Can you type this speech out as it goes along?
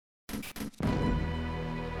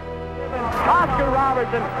Oscar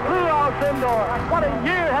Robertson, Leo Sindor. What a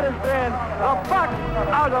year that has been. The Bucks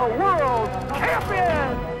are the world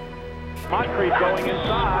champions. Moncrief going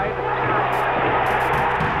inside.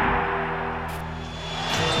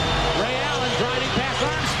 Ray Allen driving past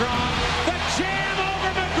Armstrong. The jam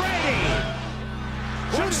over McGrady.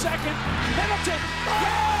 2 seconds. Middleton.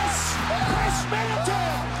 Yes! Chris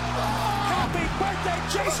Middleton! Happy birthday,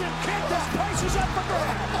 Jason Kidd. This place is up for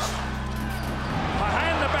grabs.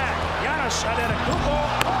 Behind the back. Giannis Antetokounmpo.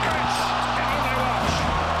 Catch. And on they watch.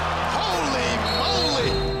 Holy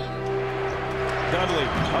moly! Dudley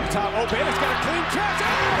up top, open. It's got a clean catch.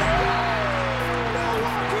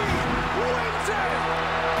 Milwaukee wins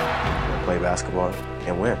it. Play basketball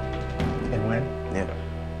and win. And win? Yeah.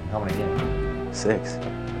 How many games? 6.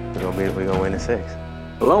 We're gonna win in 6.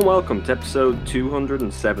 Hello and welcome to episode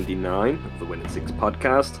 279 of the Win in 6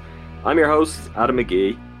 podcast. I'm your host, Adam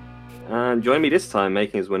McGee, and joining me this time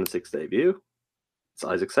making his Win in 6 debut, it's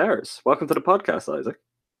Isaac Sayers. Welcome to the podcast, Isaac.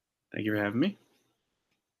 Thank you for having me.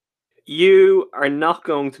 You are not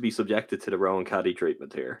going to be subjected to the Rowan Caddy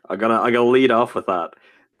treatment here. I'm gonna lead off with that.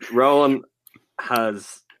 Rowan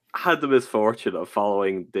has had the misfortune of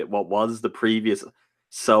following what was the previous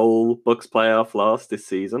sole Bucks playoff loss this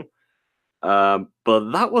season. But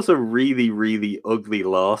that was a really, really ugly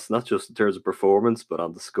loss, not just in terms of performance, but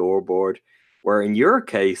on the scoreboard, where in your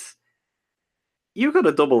case, you got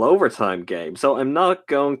a double overtime game. So I'm not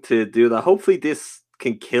going to do that. Hopefully this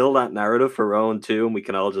can kill that narrative for Rowan too, and we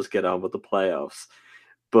can all just get on with the playoffs.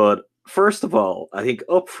 But first of all, I think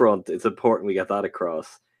up front, it's important we get that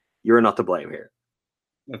across. You're not to blame here.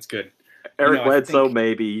 That's good. Eric Bledsoe,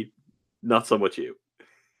 maybe, not so much you.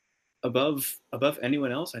 Above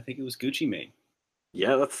anyone else, I think it was Gucci Mane.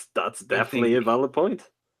 Yeah, that's definitely a valid point.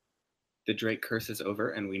 The Drake curse is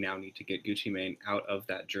over, and we now need to get Gucci Mane out of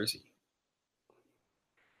that jersey.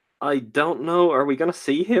 I don't know. Are we going to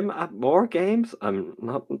see him at more games? I'm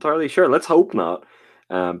not entirely sure. Let's hope not,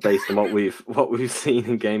 based on what we've seen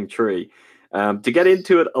in Game 3. To get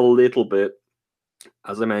into it a little bit,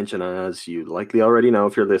 as I mentioned, and as you likely already know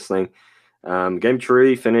if you're listening, Game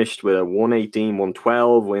 3 finished with a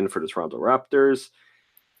 118-112 win for the Toronto Raptors.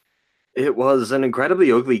 It was an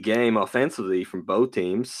incredibly ugly game offensively from both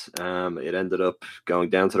teams. It ended up going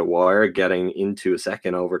down to the wire, getting into a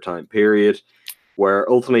second overtime period, where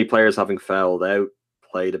ultimately players having fouled out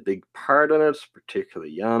played a big part in it,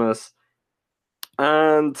 particularly Giannis.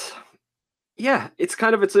 And yeah, it's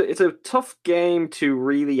a tough game to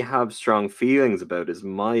really have strong feelings about, is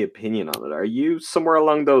my opinion on it. Are you somewhere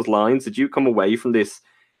along those lines? Did you come away from this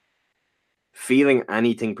feeling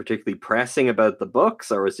anything particularly pressing about the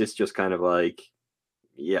Bucks, or is this just kind of like,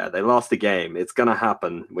 yeah, they lost the game. It's going to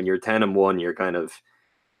happen. When you're 10-1, you're kind of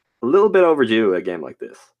a little bit overdue a game like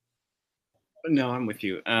this. No, I'm with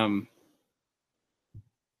you.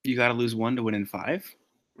 You got to lose 1 to win in 5,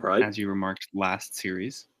 right? As you remarked last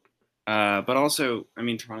series. But also, I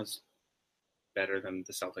mean, Toronto's better than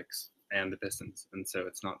the Celtics and the Pistons, and so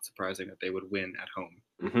it's not surprising that they would win at home.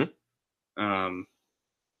 Mm-hmm.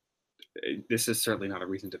 This is certainly not a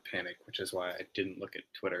reason to panic, which is why I didn't look at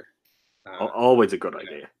Twitter. Always a good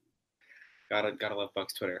idea. Gotta love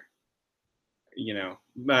Bucks Twitter.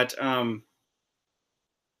 But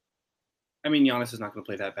I mean, Giannis is not going to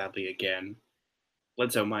play that badly again.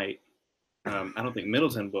 Bledsoe might. I don't think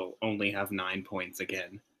Middleton will only have 9 points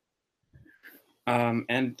again.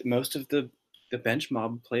 And most of the bench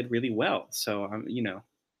mob played really well. So,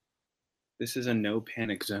 this is a no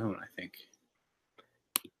panic zone, I think.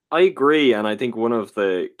 I agree. And I think one of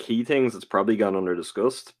the key things that's probably gone under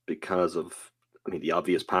discussed because of, the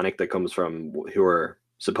obvious panic that comes from who are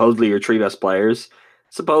supposedly your 3 best players.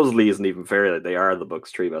 Supposedly isn't even fair that they are the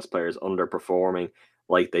Bucks' 3 best players underperforming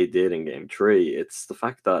like they did in Game 3. It's the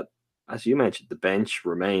fact that, as you mentioned, the bench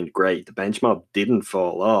remained great. The bench mob didn't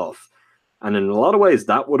fall off. And in a lot of ways,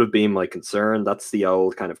 that would have been my concern. That's the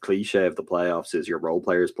old kind of cliche of the playoffs, is your role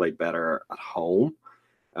players played better at home.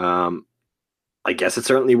 I guess it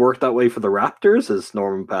certainly worked that way for the Raptors, as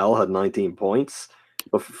Norman Powell had 19 points.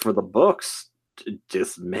 But for the Bucks,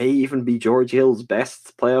 this may even be George Hill's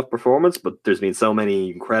best playoff performance, but there's been so many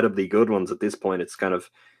incredibly good ones at this point. It's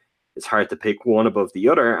hard to pick one above the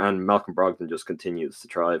other, and Malcolm Brogdon just continues to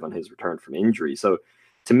thrive on his return from injury. So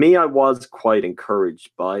to me, I was quite encouraged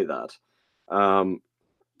by that.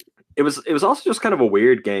 It was also just kind of a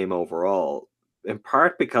weird game overall, in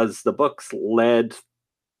part because the Bucks led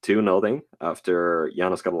 2-0 after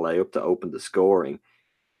Giannis got a layup to open the scoring.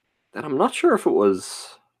 And I'm not sure if it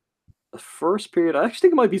was the first period. I actually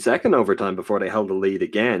think it might be second overtime before they held the lead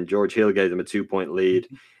again. George Hill gave them a 2-point lead.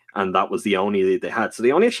 and that was the only lead they had. So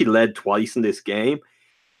they only actually led twice in this game,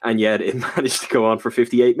 and yet it managed to go on for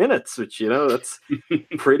 58 minutes, which, that's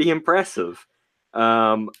pretty impressive.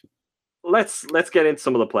 Let's get into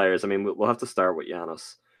some of the players. I mean, we'll have to start with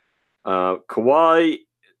Giannis. Kawhi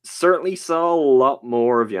certainly saw a lot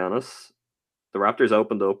more of Giannis. The Raptors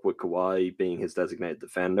opened up with Kawhi being his designated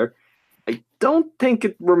defender. I don't think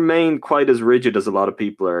it remained quite as rigid as a lot of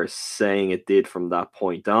people are saying it did from that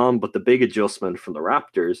point on, but the big adjustment from the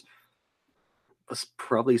Raptors was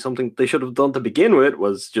probably something they should have done to begin with,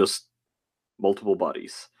 was just multiple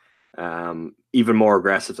bodies. Even more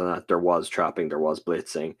aggressive than that, there was trapping, there was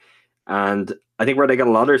blitzing. And I think where they got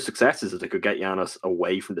a lot of their successes is they could get Giannis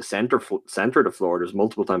away from the center of the floor. There's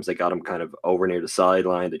multiple times they got him kind of over near the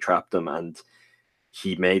sideline, they trapped him, and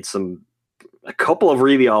he made a couple of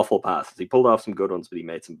really awful passes. He pulled off some good ones, but he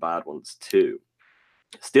made some bad ones too.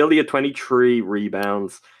 Still, he had 23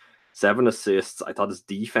 rebounds, 7 assists. I thought his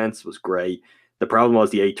defense was great. The problem was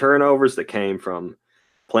the 8 turnovers that came from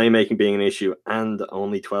playmaking being an issue, and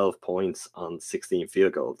only 12 points on 16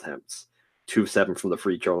 field goal attempts. 2-7 from the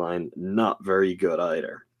free throw line. Not very good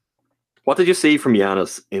either. What did you see from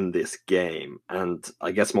Giannis in this game? And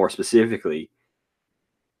I guess more specifically,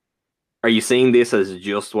 are you seeing this as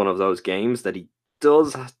just one of those games that he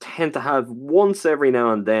does tend to have once every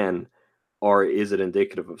now and then, or is it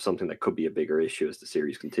indicative of something that could be a bigger issue as the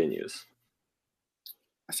series continues?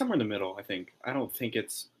 Somewhere in the middle, I think. I don't think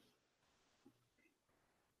it's,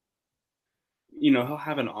 he'll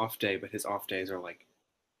have an off day, but his off days are like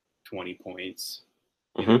 20 points,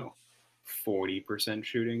 40%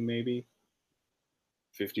 shooting, maybe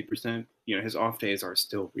 50%. His off days are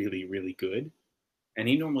still really, really good. And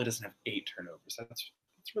he normally doesn't have 8 turnovers. That's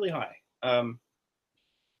really high.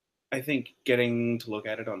 I think getting to look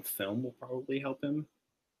at it on film will probably help him.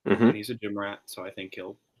 And he's a gym rat, so I think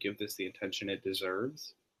he'll give this the attention it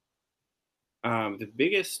deserves. The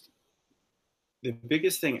biggest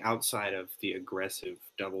thing outside of the aggressive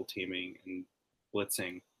double teaming and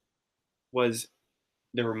blitzing was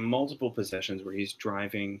there were multiple possessions where he's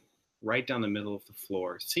driving right down the middle of the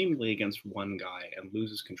floor, seemingly against one guy, and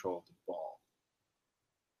loses control of the ball.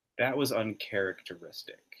 That was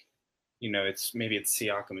uncharacteristic. It's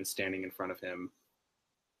Siakam is standing in front of him,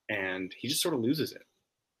 and he just sort of loses it.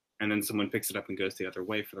 And then someone picks it up and goes the other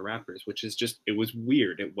way for the Raptors, which is just, it was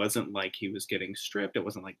weird. It wasn't like he was getting stripped. It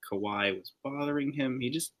wasn't like Kawhi was bothering him.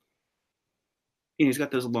 He just, he's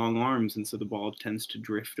got those long arms, and so the ball tends to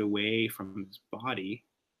drift away from his body.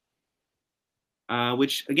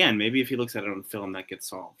 Which, again, maybe if he looks at it on film, that gets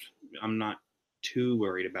solved. I'm not too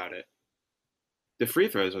worried about it. The free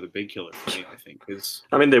throws are the big killer for me, I think.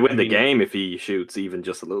 They win the game if he shoots even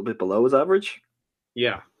just a little bit below his average.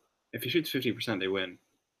 Yeah. If he shoots 50%, they win,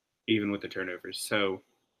 even with the turnovers. So,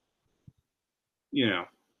 I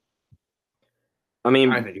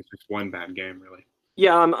think it's just one bad game, really.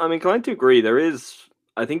 Yeah, I'm inclined to agree.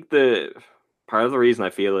 I think the part of the reason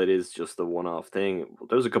I feel it is just a one-off thing.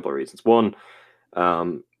 There's a couple of reasons. One,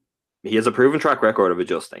 he has a proven track record of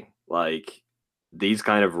adjusting. Like, these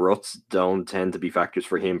kind of ruts don't tend to be factors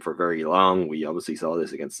for him for very long. We obviously saw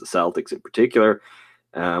this against the Celtics in particular,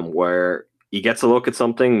 where he gets a look at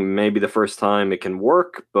something, maybe the first time it can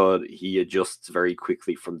work, but he adjusts very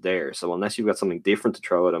quickly from there. So unless you've got something different to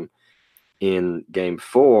throw at him in game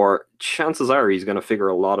 4, chances are he's going to figure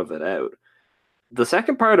a lot of it out. The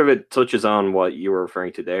second part of it touches on what you were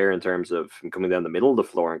referring to there in terms of him coming down the middle of the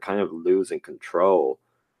floor and kind of losing control.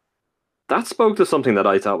 That spoke to something that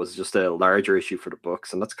I thought was just a larger issue for the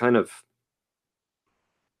Bucks, and that's kind of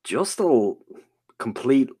just a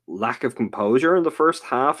complete lack of composure in the first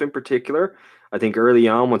half in particular. I think early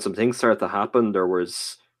on when some things started to happen, there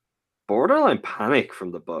was borderline panic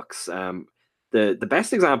from the Bucks. The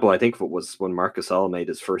best example I think of it was when Marc Gasol made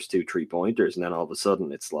his first 2 3-pointers, and then all of a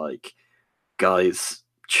sudden it's like guys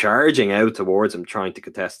charging out towards him trying to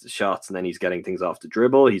contest the shots, and then he's getting things off the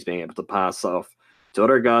dribble. He's being able to pass off to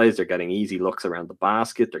other guys. They're getting easy looks around the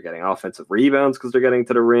basket. They're getting offensive rebounds because they're getting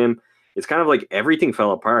to the rim. It's kind of like everything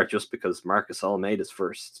fell apart just because Marc Gasol made his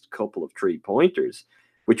first couple of 3-pointers,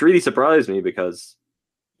 which really surprised me because,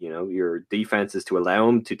 your defense is to allow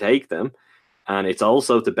him to take them. And it's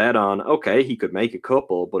also to bet on, okay, he could make a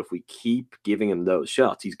couple, but if we keep giving him those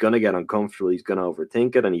shots, he's going to get uncomfortable. He's going to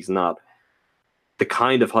overthink it. And he's not the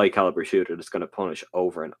kind of high caliber shooter that's going to punish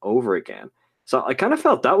over and over again. So I kind of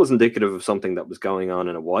felt that was indicative of something that was going on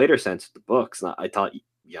in a wider sense with the Bucks. And I thought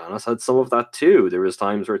Giannis had some of that too. There was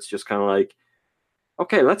times where it's just kind of like,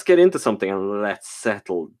 okay, let's get into something and let's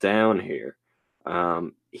settle down here.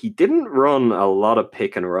 He didn't run a lot of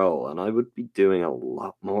pick and roll, and I would be doing a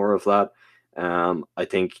lot more of that. I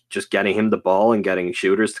think just getting him the ball and getting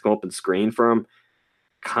shooters to come up and screen for him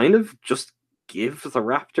kind of just give the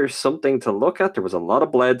Raptors something to look at. There was a lot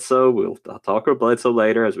of Bledsoe. I'll talk about Bledsoe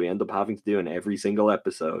later, as we end up having to do in every single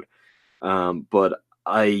episode. But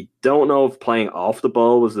I don't know if playing off the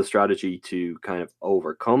ball was the strategy to kind of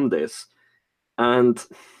overcome this. And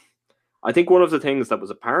I think one of the things that was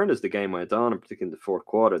apparent as the game went on, and particularly in the fourth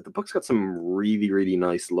quarter, the Bucks got some really, really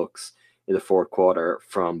nice looks in the fourth quarter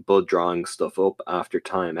from Bud drawing stuff up after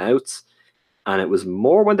timeouts. And it was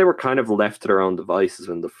more when they were kind of left to their own devices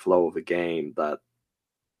in the flow of a game that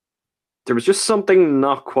there was just something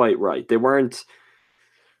not quite right. They weren't.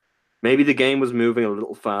 Maybe the game was moving a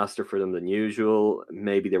little faster for them than usual.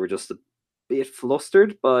 Maybe they were just a bit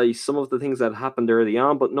flustered by some of the things that happened early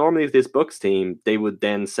on. But normally, with this Bucks team, they would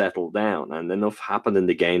then settle down, and enough happened in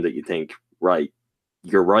the game that you think, right,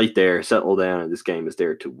 you're right there, settle down, and this game is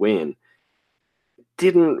there to win.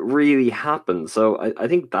 Didn't really happen. So I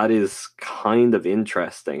think that is kind of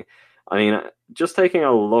interesting. I mean, just taking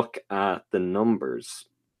a look at the numbers.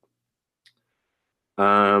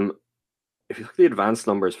 If you look at the advanced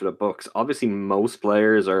numbers for the Bucks, obviously most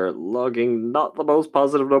players are logging not the most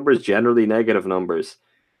positive numbers, generally negative numbers.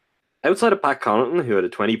 Outside of Pat Connaughton, who had a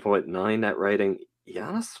 20.9 net rating,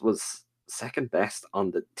 Giannis was second best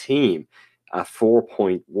on the team at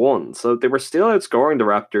 4.1. So they were still outscoring the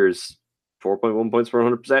Raptors 4.1 points per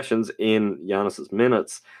 100 possessions in Giannis's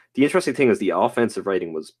minutes. The interesting thing is the offensive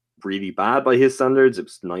rating was really bad by his standards. It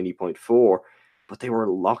was 90.4. But they were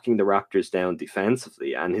locking the Raptors down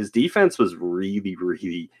defensively, and his defense was really,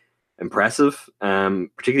 really impressive.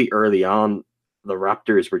 Particularly early on, the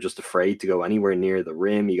Raptors were just afraid to go anywhere near the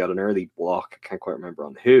rim. You got an early block, I can't quite remember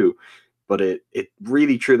on who, but it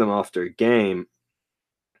really threw them off their game.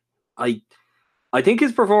 I think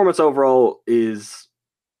his performance overall is,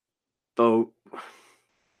 though.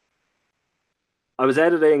 I was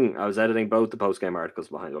editing both the post-game articles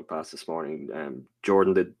behind Look Pass this morning.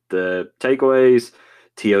 Jordan did the takeaways,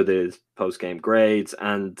 Tio did post-game grades,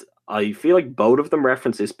 and I feel like both of them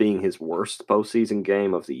reference this being his worst postseason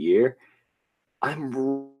game of the year.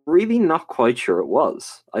 I'm really not quite sure it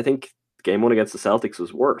was. I think game one against the Celtics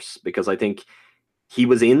was worse because I think he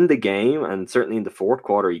was in the game, and certainly in the fourth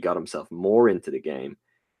quarter, he got himself more into the game.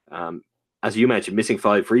 As you mentioned, missing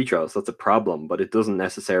 5 free throws, that's a problem, but it doesn't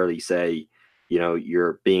necessarily say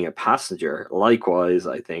you're being a passenger. Likewise,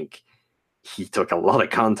 I think he took a lot of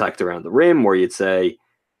contact around the rim where you'd say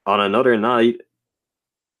on another night,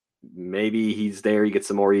 maybe he's there, he gets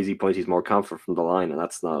some more easy points, he's more confident from the line, and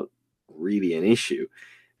that's not really an issue.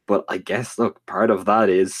 But I guess, look, part of that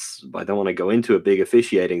is, I don't want to go into a big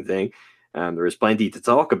officiating thing. There is plenty to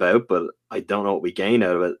talk about, but I don't know what we gain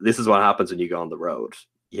out of it. This is what happens when you go on the road.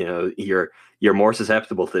 You're more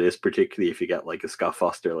susceptible to this, particularly if you get like a Scott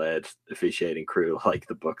Foster-led officiating crew like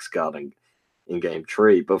the Bucks got in Game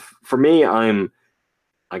 3. But for me, I'm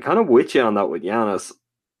kind of with you on that with Giannis.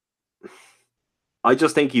 I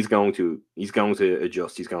just think he's going to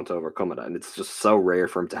adjust. He's going to overcome it, and it's just so rare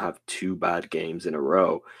for him to have 2 bad games in a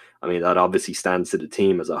row. I mean, that obviously stands to the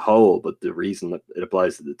team as a whole, but the reason that it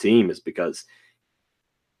applies to the team is because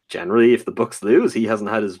generally, if the Bucks lose, he hasn't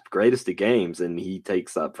had his greatest of games, and he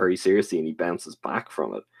takes that very seriously and he bounces back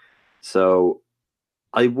from it. So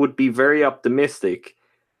I would be very optimistic.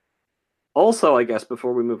 Also, I guess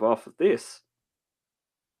before we move off of this,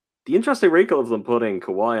 the interesting wrinkle of them putting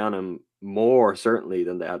Kawhi on him more certainly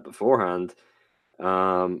than they had beforehand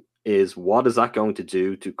is what is that going to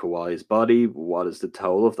do to Kawhi's body? What is the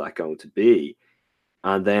toll of that going to be?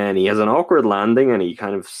 And then he has an awkward landing, and he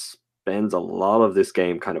kind of spends a lot of this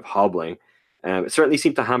game kind of hobbling. It certainly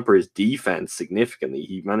seemed to hamper his defense significantly.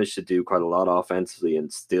 He managed to do quite a lot offensively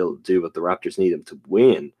and still do what the Raptors need him to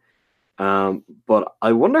win. But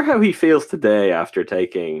I wonder how he feels today after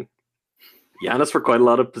taking Giannis for quite a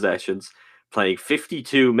lot of possessions, playing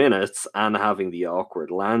 52 minutes and having the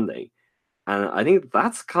awkward landing. And I think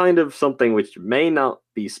that's kind of something which may not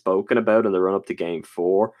be spoken about in the run-up to Game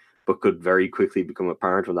 4, but could very quickly become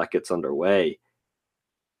apparent when that gets underway.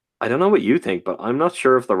 I don't know what you think, but I'm not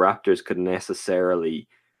sure if the Raptors could necessarily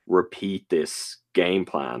repeat this game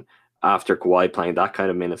plan after Kawhi playing that kind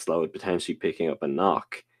of minutes load, potentially picking up a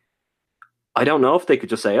knock. I don't know if they could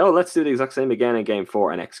just say, oh, let's do the exact same again in Game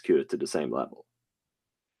 4 and execute it to the same level.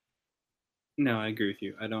 No, I agree with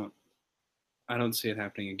you. I don't see it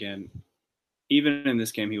happening again. Even in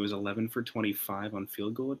this game, he was 11 for 25 on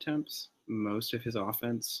field goal attempts. Most of his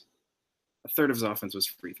offense, a third of his offense was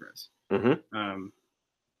free throws. Mm-hmm. And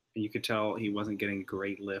you could tell he wasn't getting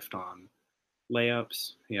great lift on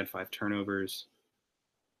layups. He had 5 turnovers.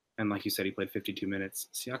 And like you said, he played 52 minutes.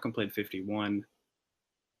 Siakam played 51.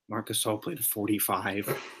 Marc Gasol played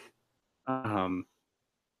 45.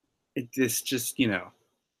 It's just,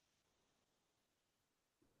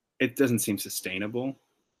 it doesn't seem sustainable.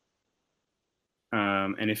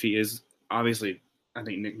 And if he is, obviously, I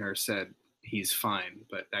think Nick Nurse said he's fine,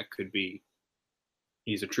 but that could be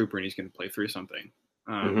he's a trooper and he's going to play through something.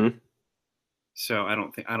 So I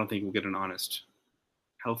don't think we'll get an honest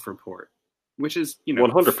health report, which is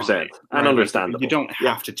 100% and understandable. You don't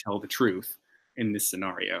have to tell the truth in this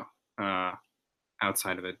scenario,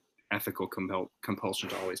 outside of an ethical compulsion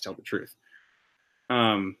to always tell the truth.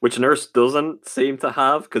 Which Nurse doesn't seem to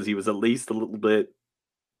have, because he was at least a little bit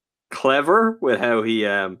clever with how he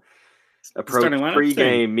approached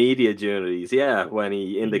pre-game media duties. Yeah, when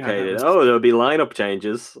he indicated, there'll be lineup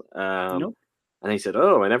changes. Nope. And he said,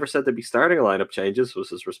 I never said there'd be starting lineup changes, was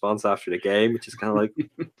his response after the game, which is kind of like,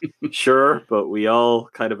 sure, but we all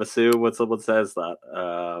kind of assume when someone says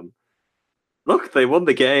that. Look, they won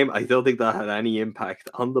the game. I don't think that had any impact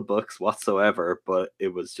on the Bucks whatsoever, but it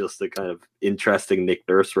was just a kind of interesting Nick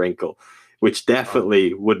Nurse wrinkle, which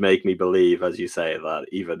definitely would make me believe, as you say, that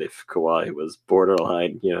even if Kawhi was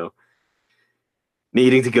borderline,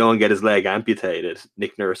 needing to go and get his leg amputated,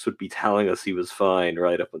 Nick Nurse would be telling us he was fine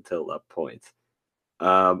right up until that point.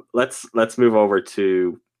 Let's move over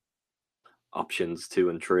to options 2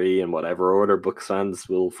 and 3 in whatever order. Bucks fans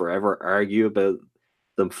will forever argue about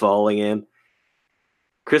them falling in.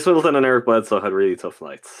 Chris Middleton and Eric Bledsoe had really tough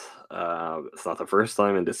nights. It's not the first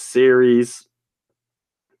time in this series.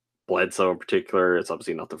 Bledsoe in particular, it's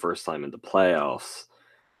obviously not the first time in the playoffs.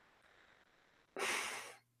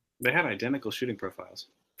 They had identical shooting profiles.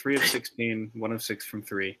 3 of 16, 1 of 6 from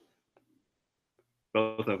 3.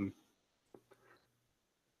 Both of them.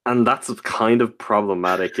 And that's kind of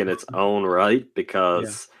problematic in its own right,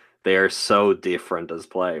 because they are so different as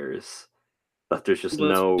players that there's just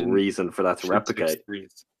no reason for that to replicate.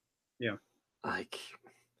 Yeah. Like,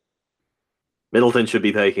 Middleton should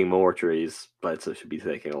be taking more threes, Bledsoe should be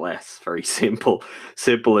taking less. Very simple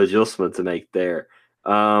adjustment to make there.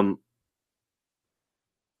 What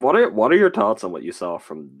are your thoughts on what you saw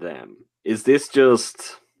from them? Is this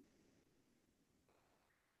just...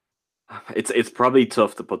 It's probably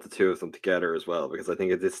tough to put the two of them together as well, because I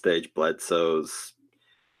think at this stage Bledsoe's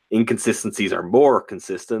inconsistencies are more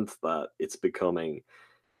consistent, that it's becoming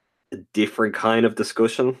a different kind of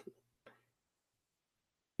discussion.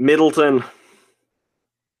 Middleton,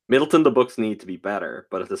 the Bucks need to be better,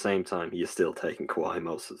 but at the same time, he is still taking Kawhi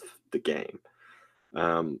most of the game.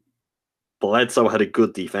 Bledsoe had a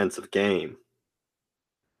good defensive game,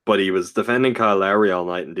 but he was defending Kyle Lowry all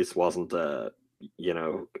night, and this wasn't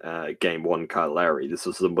game 1 Kyle Lowry. This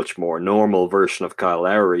was a much more normal version of Kyle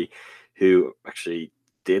Lowry, who actually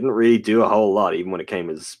didn't really do a whole lot, even when it came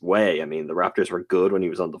his way. I mean, the Raptors were good when he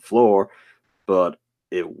was on the floor, but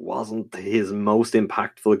it wasn't his most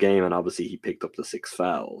impactful game, and obviously he picked up the 6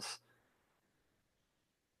 fouls.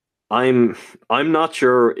 I'm not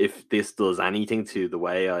sure if this does anything to the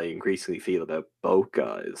way I increasingly feel about both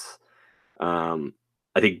guys. I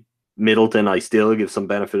think Middleton I still give some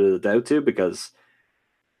benefit of the doubt to, because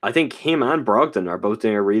I think him and Brogdon are both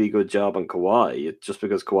doing a really good job on Kawhi. Just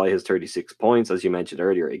because Kawhi has 36 points, as you mentioned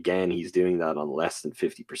earlier, again, he's doing that on less than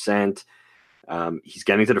 50%. He's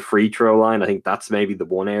getting to the free throw line. I think that's maybe the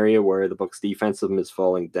one area where the Bucks defense of him is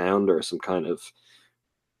falling down. There are some kind of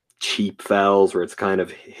cheap fouls where it's kind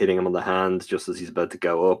of hitting him on the hand just as he's about to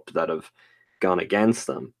go up that have gone against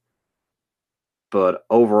him. But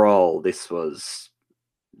overall, this was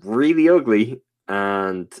really ugly,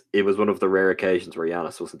 and it was one of the rare occasions where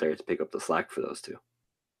Giannis wasn't there to pick up the slack for those two.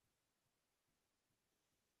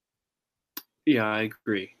 Yeah, I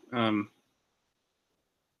agree. I'm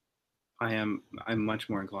much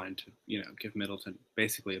more inclined to give Middleton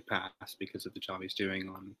basically a pass because of the job he's doing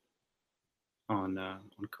on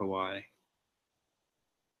Kawhi.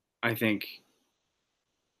 I think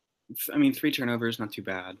 3 turnovers, not too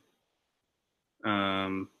bad.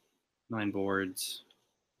 9 boards.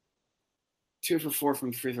 2 for 4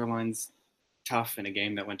 from free throw lines, tough in a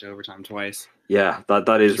game that went to overtime twice. Yeah,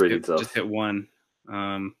 that is really tough. Just hit 1.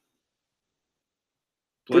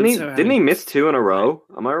 Didn't he miss 2 in a row?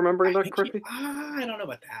 Am I remembering that correctly? I don't know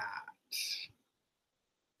about that.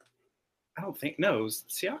 I don't think. No, it was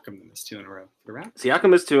Siakam that missed 2 in a row for the Raptors.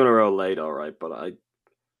 Siakam missed 2 in a row late, all right, but I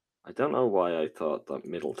don't know why I thought that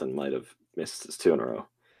Middleton might have missed his 2 in a row.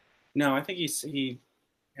 No, I think he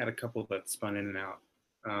had a couple that spun in and out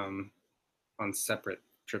on separate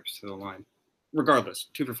trips to the line. Regardless,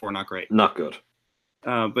 2 for 4, not great. Not good.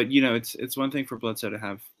 But it's one thing for Bledsoe to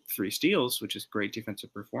have 3 steals, which is great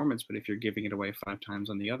defensive performance. But if you're giving it away 5 times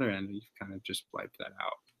on the other end, you've kind of just wiped that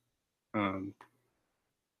out.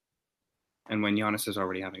 And when Giannis is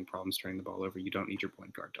already having problems turning the ball over, you don't need your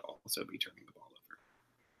point guard to also be turning the ball over.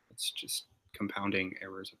 It's just compounding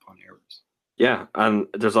errors upon errors. Yeah, and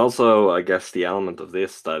there's also, I guess, the element of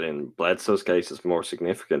this that in Bledsoe's case is more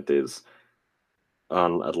significant is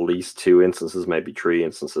on at least 2 instances, maybe 3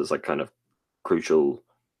 instances, like kind of crucial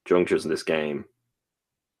junctures in this game,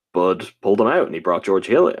 Bud pulled him out and he brought George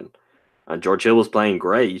Hill in. And George Hill was playing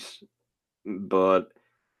great, but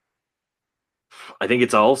I think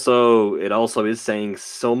it also is saying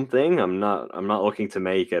something. I'm not looking to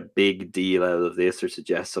make a big deal out of this or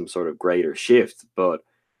suggest some sort of greater shift, but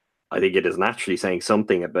I think it is naturally saying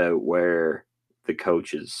something about where the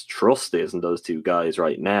coach's trust is in those two guys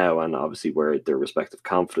right now, and obviously where their respective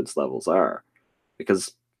confidence levels are.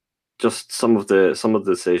 Because just some of the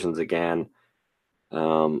decisions again,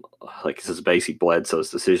 like this is basically Bledsoe's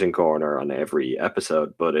decision corner on every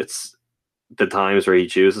episode, but it's the times where he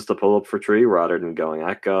chooses to pull up for three rather than going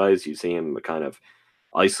at guys. You see him kind of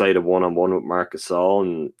isolated one-on-one with Marc Gasol,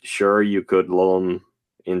 and sure, you could lull him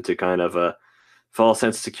into kind of a false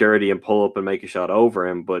sense of security and pull up and make a shot over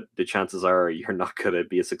him, but the chances are you're not going to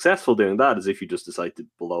be as successful doing that as if you just decide to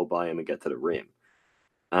blow by him and get to the rim.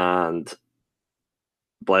 And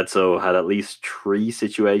Bledsoe had at least 3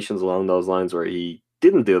 situations along those lines where he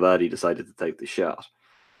didn't do that. He decided to take the shot.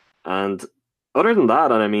 And other than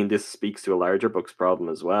that, and I mean, this speaks to a larger Bucks problem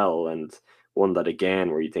as well, and one that,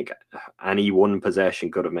 again, where you think any one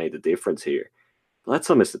possession could have made the difference here.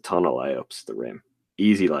 Bledsoe missed a ton of layups at the rim.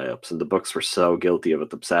 Easy layups, and the Bucks were so guilty of it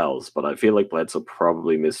themselves, but I feel like Bledsoe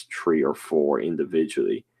probably missed 3 or 4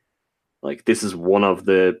 individually. Like, this is one of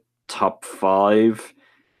the top 5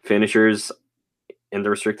 finishers in the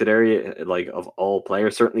restricted area, like, of all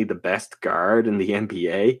players, certainly the best guard in the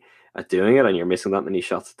NBA at doing it, and you're missing that many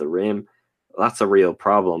shots at the rim. That's a real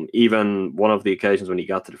problem. Even one of the occasions when he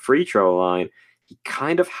got to the free throw line, he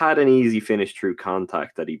kind of had an easy finish through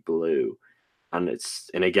contact that he blew. And it's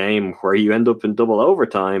in a game where you end up in double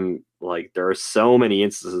overtime. Like, there are so many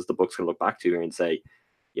instances the Bucks can look back to here and say,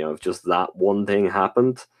 you know, if just that one thing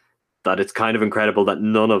happened, that it's kind of incredible that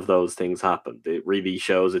none of those things happened. It really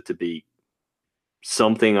shows it to be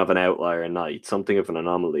something of an outlier night, something of an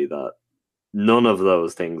anomaly, that none of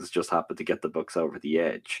those things just happened to get the Bucks over the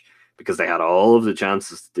edge, because they had all of the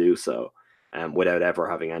chances to do so, without ever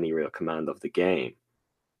having any real command of the game.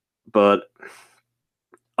 But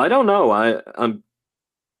I don't know.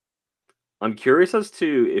 I'm curious as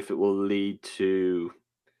to if it will lead to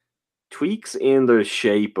tweaks in the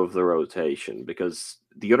shape of the rotation, because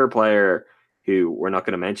the other player who we're not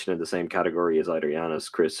going to mention in the same category as either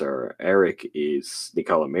Giannis, Chris, or Eric is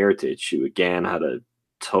Nikola Mirotic, who again had a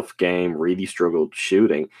tough game, really struggled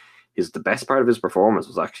shooting. The best part of his performance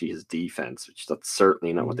was actually his defense, which that's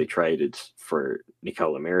certainly not what they traded for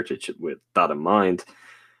Nikola Mirotic with that in mind.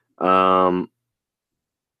 I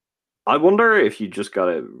wonder if you just got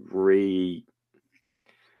to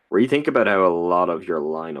rethink about how a lot of your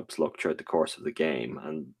lineups look throughout the course of the game.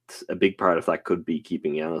 And a big part of that could be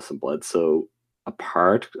keeping Giannis and Bledsoe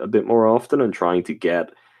apart a bit more often and trying to get,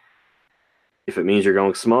 if it means you're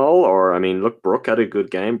going small, or, I mean, look, Brook had a good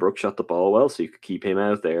game. Brook shot the ball well, so you could keep him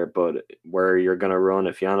out there. But where you're going to run,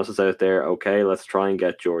 if Giannis is out there, okay, let's try and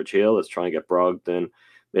get George Hill. Let's try and get Brogdon,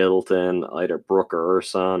 Middleton, either Brook or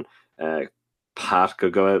Ersan. Pat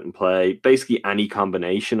could go out and play basically any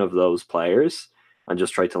combination of those players and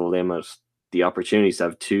just try to limit the opportunities to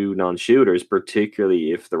have 2 non-shooters,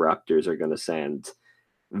 particularly if the Raptors are going to send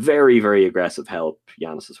very, very aggressive help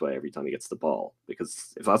Giannis's way every time he gets the ball.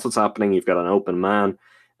 Because if that's what's happening, you've got an open man.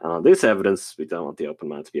 And on this evidence, we don't want the open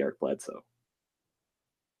man to be Eric Bledsoe.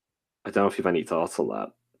 I don't know if you have any thoughts on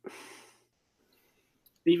that.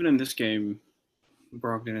 Even in this game,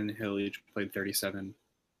 Brogdon and Hill each played 37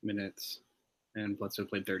 minutes, and Bledsoe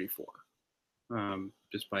played 34,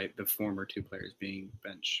 despite the former 2 players being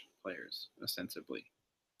bench players, ostensibly.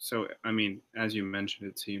 So, I mean, as you mentioned,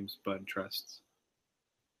 it seems Bud trusts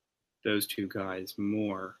those 2 guys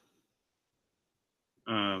more,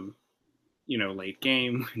 late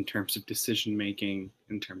game, in terms of decision making,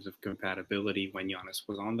 in terms of compatibility when Giannis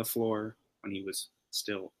was on the floor, when he was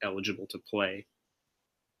still eligible to play.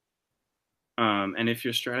 And if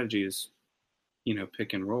your strategy is,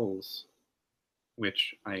 pick and rolls,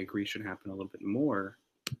 which I agree should happen a little bit more,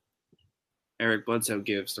 Eric Bledsoe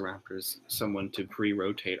gives the Raptors someone to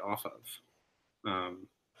pre-rotate off of,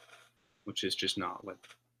 which is just not what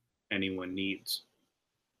anyone needs.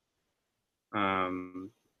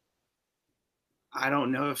 I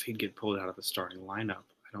don't know if he'd get pulled out of the starting lineup.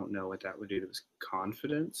 I don't know what that would do to his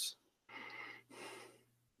confidence.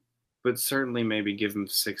 But certainly maybe give him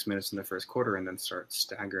 6 minutes in the first quarter and then start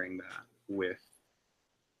staggering that with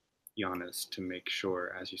Giannis to make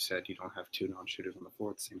sure, as you said, you don't have two non-shooters on the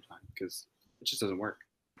floor at the same time, because it just doesn't work.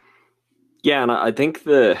 Yeah, and I think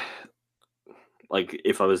if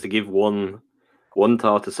I was to give one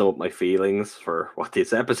thought to sum up my feelings for what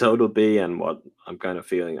this episode will be and what I'm kind of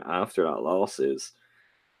feeling after that loss is,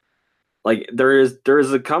 like, there is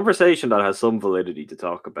a conversation that has some validity to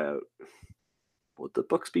talk about. Would the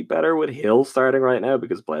Bucks be better with Hill starting right now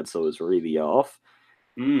because Bledsoe is really off?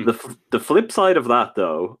 The flip side of that,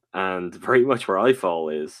 though, and very much where I fall,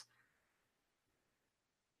 is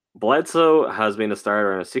Bledsoe has been a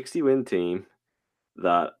starter on a 60-win team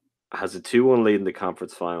that has a 2-1 lead in the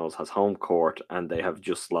conference finals, has home court, and they have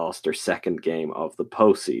just lost their second game of the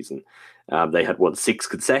postseason. They had won 6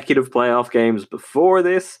 consecutive playoff games before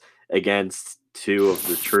this against 2 of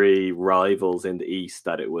the 3 rivals in the East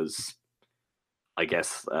that it was, I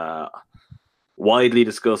guess, widely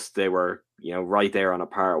discussed they were, right there on a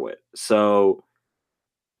par with. So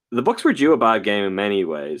the Bucks were due a bad game in many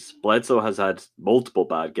ways. Bledsoe has had multiple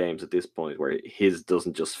bad games at this point where his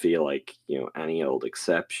doesn't just feel like, any old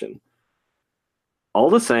exception. All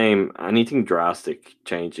the same, anything drastic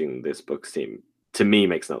changing this Bucks team, to me,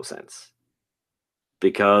 makes no sense.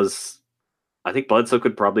 Because I think Bledsoe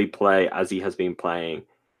could probably play as he has been playing,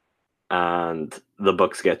 and the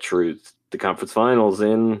Bucks get through the conference finals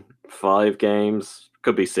in 5 games.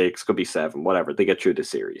 Could be 6, could be 7, whatever. They get through the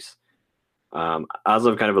series. As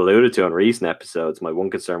I've kind of alluded to on recent episodes, my one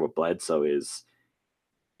concern with Bledsoe is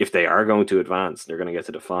if they are going to advance, they're going to get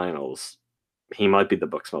to the finals, he might be the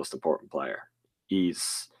Bucks' most important player.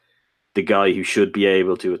 He's the guy who should be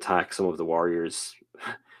able to attack some of the Warriors.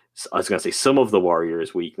 I was going to say some of the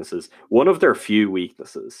Warriors' weaknesses. One of their few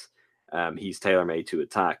weaknesses. He's tailor-made to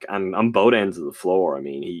attack. And on both ends of the floor, I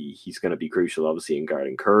mean, he's going to be crucial, obviously, in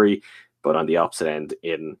guarding Curry, but on the opposite end,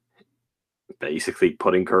 in basically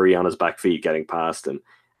putting Curry on his back feet, getting past him,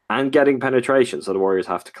 and getting penetration, so the Warriors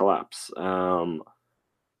have to collapse.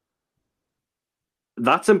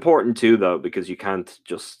 That's important too, though, because you can't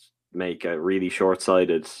just make a really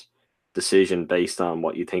short-sighted decision based on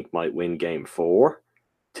what you think might win Game 4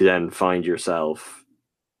 to then find yourself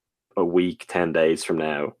a week, 10 days from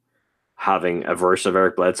now having a version of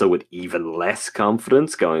Eric Bledsoe with even less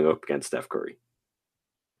confidence going up against Steph Curry.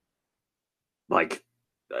 Like,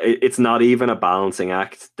 it's not even a balancing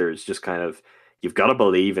act. There's just kind of, you've got to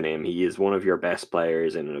believe in him. He is one of your best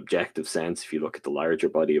players in an objective sense. If you look at the larger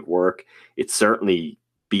body of work, it's certainly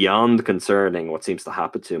beyond concerning what seems to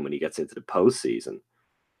happen to him when he gets into the postseason.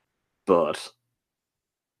 But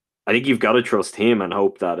I think you've got to trust him and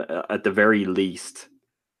hope that at the very least,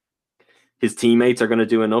 his teammates are going to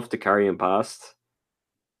do enough to carry him past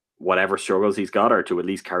whatever struggles he's got, or to at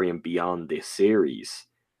least carry him beyond this series.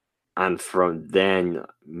 And from then,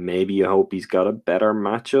 maybe you hope he's got a better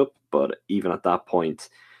matchup. But even at that point,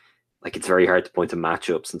 like, it's very hard to point to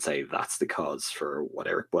matchups and say that's the cause for what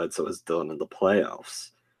Eric Bledsoe has done in the playoffs.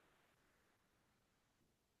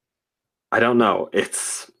 I don't know.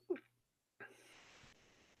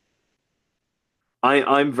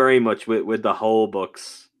 I'm very much with the whole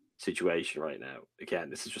Bucks situation right now. Again,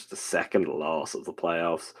 this is just the second loss of the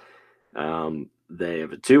playoffs. They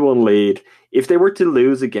have a 2-1 lead. If they were to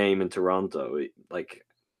lose a game in Toronto, like,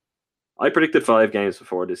 I predicted 5 games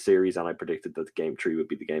before this series, and I predicted that Game 3 would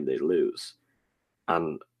be the game they'd lose.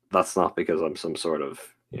 And that's not because I'm some sort of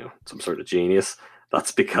genius.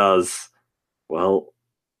 That's because, well,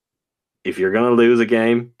 if you're going to lose a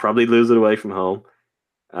game, probably lose it away from home.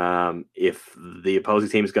 If the opposing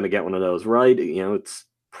team is going to get one of those right, it's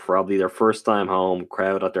probably their first time home,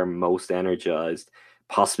 crowd at their most energized,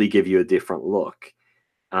 possibly give you a different look.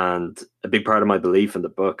 And a big part of my belief in the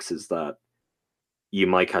Bucks is that you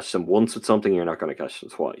might catch them once with something, you're not going to catch them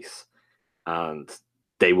twice. And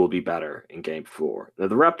they will be better in Game 4. Now,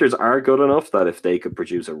 the Raptors are good enough that if they could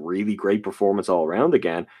produce a really great performance all around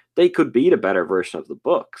again, they could beat a better version of the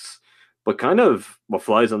Bucks. But kind of what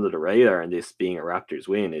flies under the radar in this being a Raptors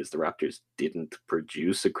win is the Raptors didn't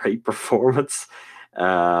produce a great performance.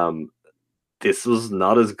 This was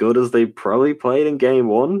not as good as they probably played in Game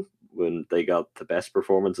 1 when they got the best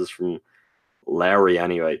performances from Lowry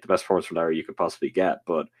anyway. The best performance from Lowry you could possibly get.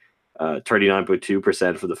 But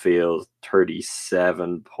 39.2% for the field,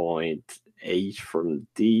 37.8 from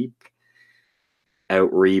deep,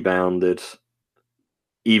 out-rebounded.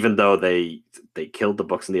 Even though they killed the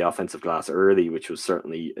Bucks in the offensive glass early, which was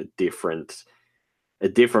certainly a different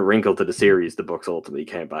wrinkle to the series, the Bucks ultimately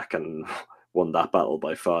came back and won that battle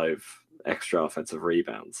by 5 extra offensive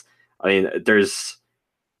rebounds. I mean,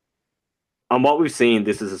 on what we've seen,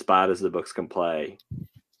 this is as bad as the Bucks can play.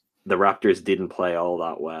 The Raptors didn't play all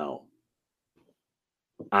that well.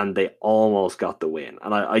 and they almost got the win.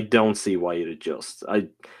 And I don't see why you'd adjust.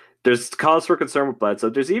 There's cause for concern with Bledsoe.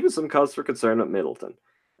 There's even some cause for concern at Middleton.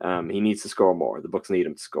 He needs to score more. The Bucks need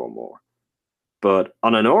him to score more. But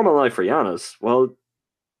on a normal night for Giannis, well,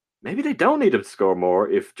 maybe they don't need him to score more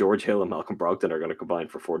if George Hill and Malcolm Brogdon are going to combine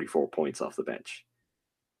for 44 points off the bench.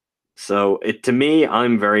 So to me,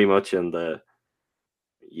 I'm very much in the,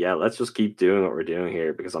 let's just keep doing what we're doing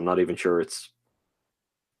here, because I'm not even sure it's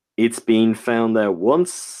been found out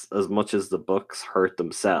once as much as the Bucks hurt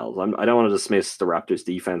themselves. I don't want to dismiss the Raptors'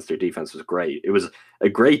 defense. Their defense was great. It was a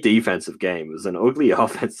great defensive game. It was an ugly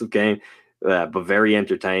offensive game, but very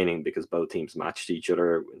entertaining because both teams matched each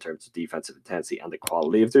other in terms of defensive intensity and the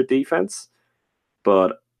quality of their defense.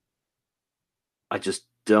 But I just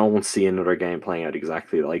don't see another game playing out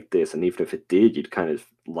exactly like this. And even if it did, you'd kind of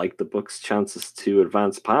like the Bucks' chances to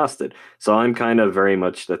advance past it. So I'm kind of very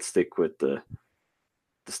much, let's stick with the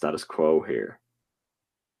status quo here.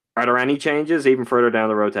 Are there any changes even further down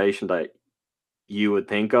the rotation that you would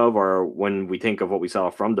think of, or when we think of what we saw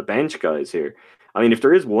from the bench guys here? I mean, if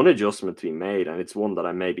there is one adjustment to be made, and it's one that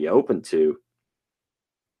I may be open to,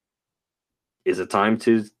 is it time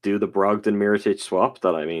to do the Brogdon-Mirotic swap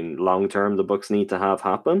that, I mean, long-term the Bucks need to have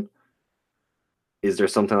happen? Is there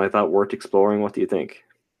something like that worth exploring? What do you think?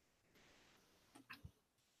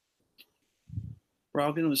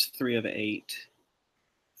 Brogdon was 3 of 8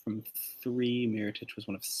 from 3. Mirotic was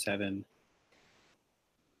 1 of 7.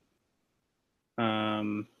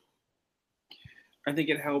 I think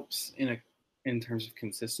it helps in terms of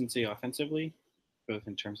consistency offensively, both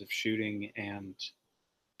in terms of shooting and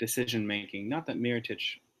decision making. Not that Mirotic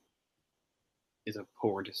is a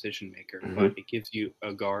poor decision maker, but it gives you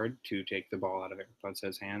a guard to take the ball out of Eric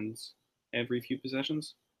Bledsoe's hands every few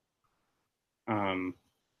possessions. And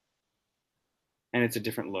it's a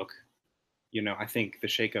different look. You know, I think the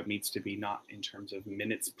shakeup needs to be not in terms of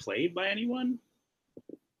minutes played by anyone,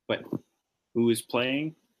 but who is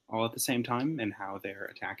playing all at the same time and how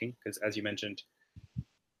they're attacking. Because as you mentioned,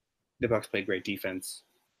 the Bucks played great defense.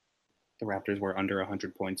 The Raptors were under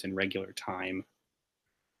 100 points in regular time.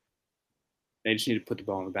 They just need to put the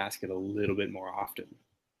ball in the basket a little bit more often.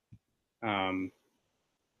 And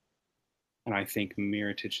I think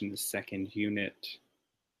Mirotic in the second unit,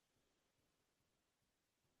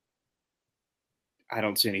 I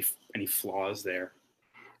don't see any flaws there.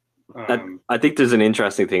 I think there's an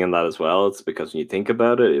interesting thing in that as well. It's because when you think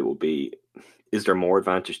about it, it will be, is there more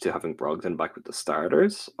advantage to having Brogdon back with the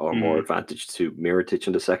starters, or more advantage to Mirotic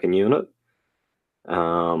in the second unit?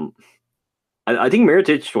 I think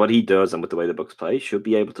Mirotic, what he does and with the way the Bucks play, should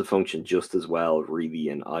be able to function just as well really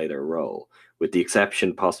in either role, with the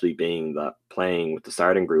exception possibly being that playing with the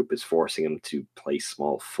starting group is forcing him to play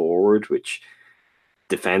small forward, which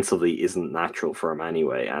defensively isn't natural for him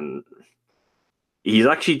anyway. And he's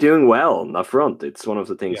actually doing well in that front. It's one of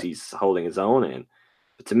the things he's holding his own in.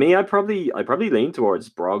 But to me, I probably lean towards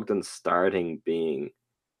Brogdon starting being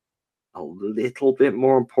a little bit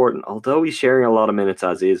more important, although he's sharing a lot of minutes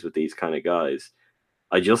as is with these kind of guys.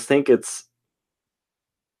 I just think it's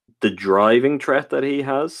the driving threat that he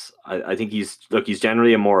has. I think he's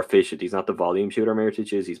generally a more efficient. He's not the volume shooter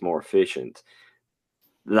Mirotic is. He's more efficient.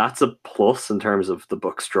 That's a plus in terms of the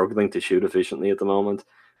Bucks struggling to shoot efficiently at the moment,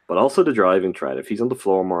 but also the driving threat. If he's on the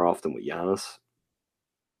floor more often with Giannis,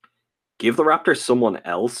 give the Raptors someone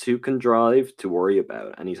else who can drive to worry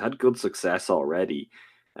about. And he's had good success already.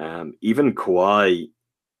 Even Kawhi,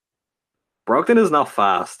 Brogdon is not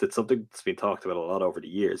fast. It's something that's been talked about a lot over the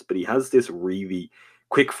years, but he has this really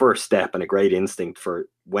quick first step and a great instinct for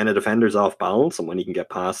when a defender's off balance and when he can get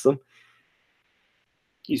past them.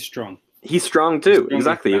 He's strong. He's strong too.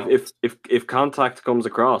 Exactly. If contact comes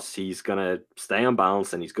across, he's gonna stay on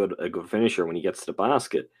balance, and he's a good finisher when he gets to the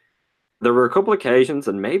basket. There were a couple occasions,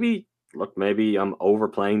 and maybe I'm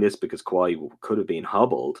overplaying this because Kawhi could have been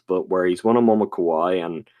hobbled, but where he's one-on-one with Kawhi,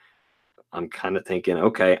 and I'm kind of thinking,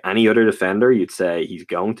 okay, any other defender, you'd say he's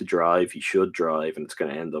going to drive, he should drive, and it's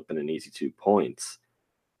going to end up in an easy 2 points.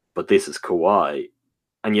 But this is Kawhi,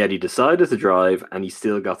 and yet he decided to drive, and he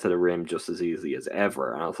still got to the rim just as easily as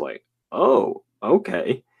ever. And I was like, oh,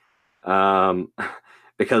 okay.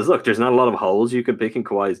 Because look, there's not a lot of holes you can pick in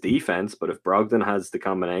Kawhi's defense, but if Brogdon has the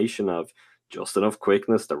combination of just enough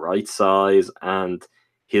quickness, the right size, and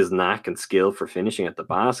his knack and skill for finishing at the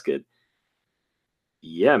basket,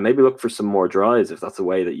 yeah, maybe look for some more drives if that's a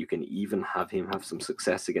way that you can even have him have some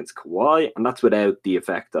success against Kawhi. And that's without the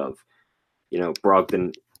effect of,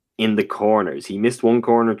 Brogdon in the corners. He missed one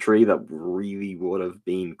corner three that really would have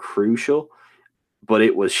been crucial, but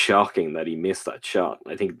it was shocking that he missed that shot.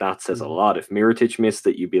 I think that says a lot. If Mirotic missed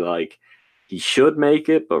it, you'd be like, he should make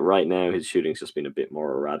it, but right now his shooting's just been a bit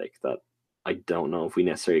more erratic that I don't know if we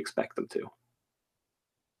necessarily expect them to.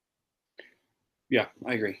 Yeah,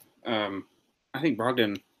 I agree. I think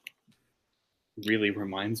Brogdon really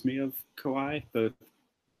reminds me of Kawhi, both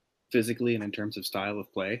physically and in terms of style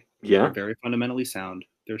of play. Yeah. They're very fundamentally sound.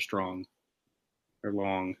 They're strong. They're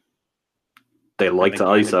long. They like to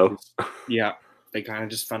ISO. Yeah, they kind of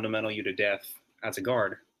just fundamental you to death as a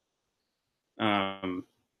guard.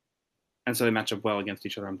 And so they match up well against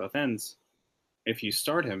each other on both ends. If you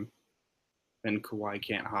start him, then Kawhi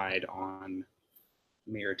can't hide on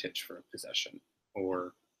Mirotic for a possession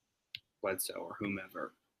or Bledsoe or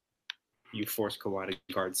whomever. You force Kawhi to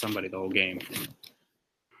guard somebody the whole game.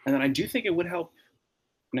 And then I do think it would help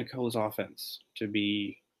Nicola's offense to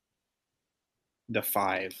be the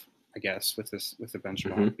 5, I guess, with the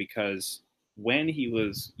benchmark, because when he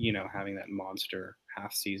was, having that monster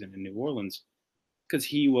half season in New Orleans, because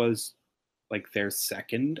he was like their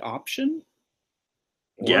second option.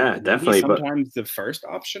 Yeah, definitely. Sometimes the first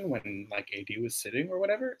option when like AD was sitting or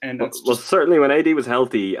whatever. And that's certainly when AD was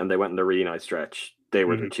healthy and they went in a really nice stretch, they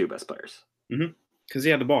were the 2 best players. Because he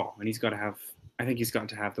had the ball, and I think he's gotten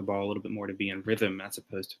to have the ball a little bit more to be in rhythm as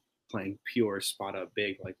opposed to playing pure spot up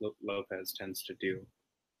big like Lopez tends to do.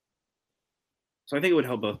 So I think it would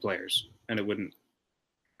help both players, and it wouldn't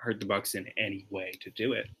hurt the Bucks in any way to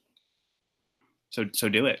do it. So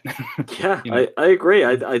do it. Yeah, I agree.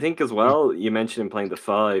 I think as well, you mentioned him playing the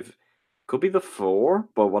 5. Could be the 4,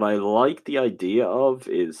 but what I like the idea of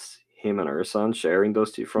is him and Ersan sharing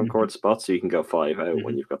those 2 front court spots so you can go 5 out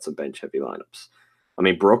when you've got some bench-heavy lineups. I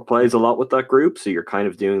mean, Brook plays a lot with that group, so you're kind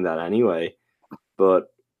of doing that anyway.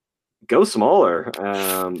 But go smaller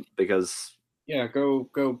because... Yeah, go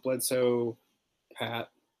Bledsoe, Pat,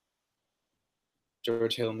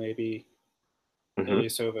 George Hill maybe,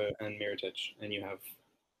 Ilyasova, and Mirotic, and you have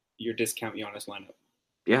your discount Giannis lineup.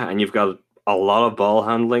 Yeah, and you've got a lot of ball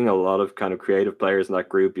handling, a lot of kind of creative players in that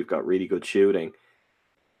group. You've got really good shooting.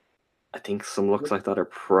 I think some looks like that are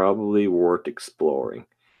probably worth exploring.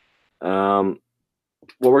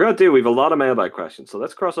 What we're going to do, we have a lot of mailbag questions, so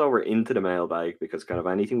let's cross over into the mailbag because kind of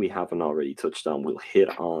anything we haven't already touched on, we'll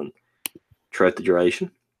hit on throughout the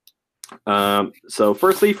duration. So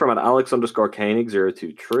firstly, from at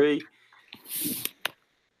Alex_Koenig023,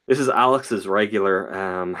 this is Alex's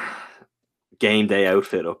regular game day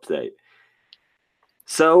outfit update.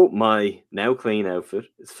 So my now clean outfit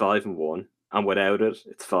is 5-1, and without it,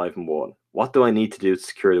 it's 5-1. What do I need to do to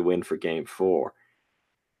secure the win for Game 4?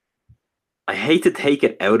 I hate to take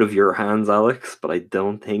it out of your hands, Alex, but I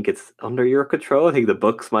don't think it's under your control. I think the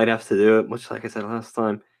Bucks might have to do it, much like I said last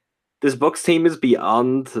time. This Bucks team is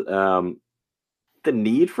beyond the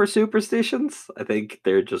need for superstitions. I think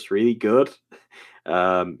they're just really good.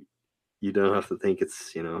 You don't have to think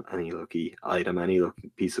it's, any lucky item, any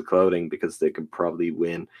lucky piece of clothing, because they can probably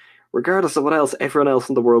win. Regardless of what else everyone else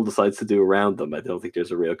in the world decides to do around them, I don't think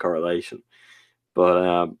there's a real correlation.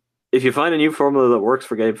 But if you find a new formula that works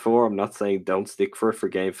for Game 4, I'm not saying don't stick for it for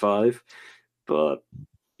Game 5. But,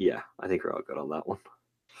 yeah, I think we're all good on that one.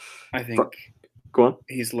 I think go on.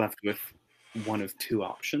 He's left with one of 2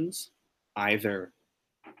 options. Either...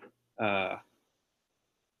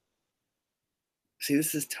 see,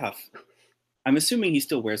 this is tough. I'm assuming he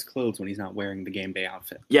still wears clothes when he's not wearing the game day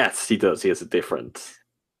outfit. Yes, he does. He has a different...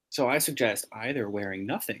 So I suggest either wearing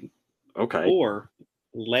nothing, or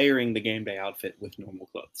layering the game day outfit with normal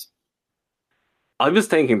clothes. I was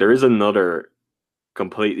thinking there is another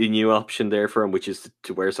completely new option there for him, which is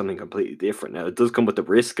to wear something completely different. Now, it does come with the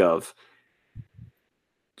risk of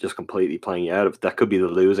just completely playing you out of. That could be the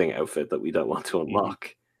losing outfit that we don't want to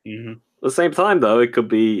unlock. Mm-hmm. At the same time, though, it could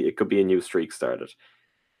be a new streak started.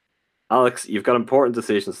 Alex, you've got important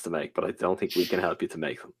decisions to make, but I don't think we can help you to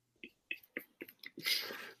make them.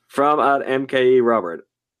 From at MKE Robert,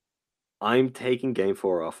 I'm taking Game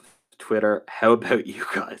 4 off Twitter. How about you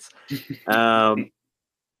guys? I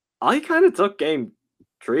kind of took Game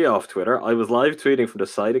 3 off Twitter. I was live tweeting from the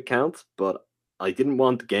side account, but I didn't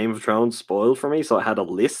want Game of Thrones spoiled for me, so I had a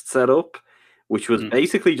list set up, which was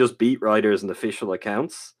basically just beat writers and official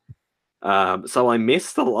accounts. So I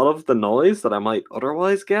missed a lot of the noise that I might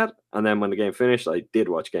otherwise get. And then when the game finished, I did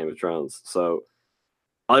watch Game of Thrones. So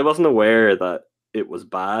I wasn't aware that it was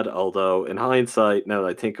bad, although in hindsight, now that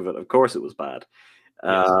I think of it, of course it was bad.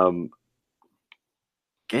 Yes.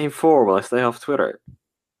 Game 4, will I stay off Twitter?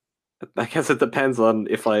 I guess it depends on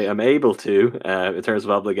if I am able to, in terms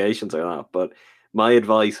of obligations or not. But my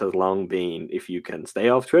advice has long been, if you can stay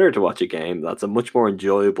off Twitter to watch a game, that's a much more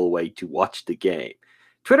enjoyable way to watch the game.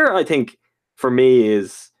 Twitter, I think, for me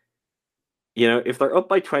is, if they're up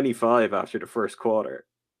by 25 after the first quarter,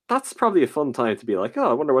 that's probably a fun time to be like, oh,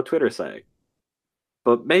 I wonder what Twitter's saying.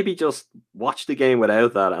 But maybe just watch the game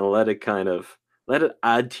without that and let it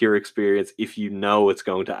add to your experience if you know it's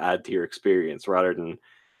going to add to your experience, rather than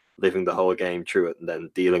living the whole game through it and then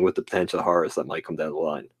dealing with the potential horrors that might come down the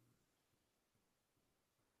line.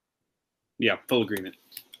 Yeah, full agreement.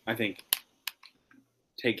 I think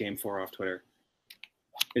take Game 4 off Twitter.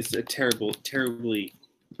 It's a terribly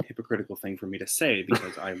hypocritical thing for me to say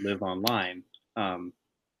because I live online.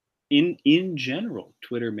 In general,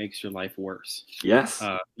 Twitter makes your life worse. Yes,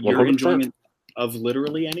 your 100%. enjoyment of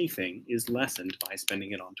literally anything is lessened by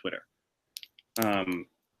spending it on Twitter.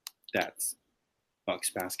 That's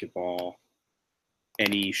Bucks basketball,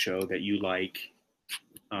 any show that you like,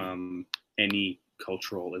 any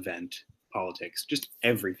cultural event, politics, just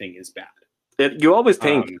everything is bad. You always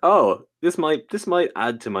think, oh, this might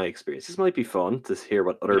add to my experience. This might be fun to hear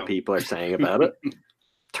what other people are saying about it.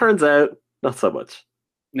 Turns out, not so much.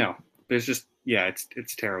 No, there's just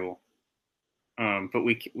it's terrible. But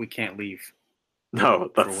we can't leave.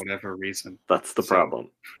 No, for whatever reason. That's the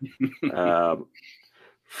problem.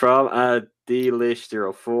 From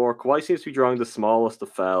Delish04, Kawhi seems to be drawing the smallest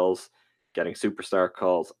of fouls, getting superstar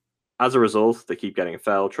calls. As a result, they keep getting in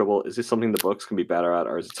foul trouble. Is this something the Bucks can be better at,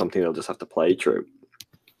 or is it something they'll just have to play through?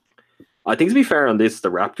 I think, to be fair on this, the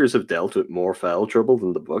Raptors have dealt with more foul trouble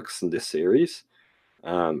than the Bucks in this series.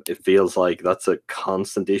 It feels like that's a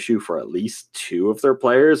constant issue for at least two of their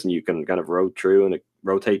players, and you can kind of rotate through, and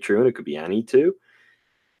it could be any two.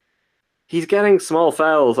 He's getting small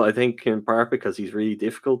fouls, I think, in part because he's really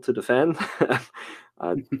difficult to defend.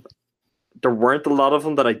 There weren't a lot of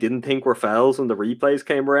them that I didn't think were fouls when the replays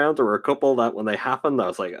came around. There were a couple that when they happened, I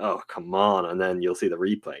was like, oh, come on. And then you'll see the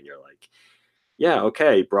replay and you're like, yeah,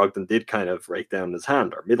 okay, Brogdon did kind of rake down his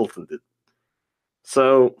hand, or Middleton did.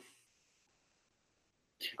 So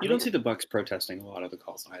you don't see the Bucks protesting a lot of the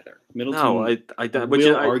calls either. Middleton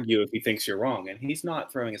will argue if he thinks you're wrong, and he's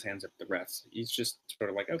not throwing his hands up at the refs. He's just sort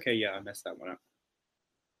of like, okay, yeah, I messed that one up.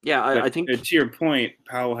 Yeah, I think to your point,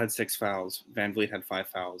 Powell had 6 fouls, Van Vliet had 5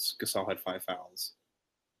 fouls, Gasol had 5 fouls,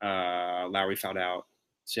 Lowry fouled out,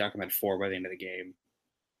 Siakam had 4 by the end of the game.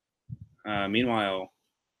 Meanwhile,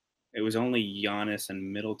 it was only Giannis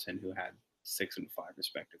and Middleton who had 6 and 5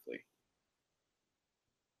 respectively.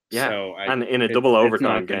 Yeah, so and in a double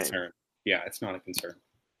overtime game. Yeah, it's not a concern.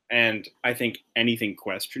 And I think anything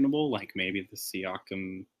questionable, like maybe the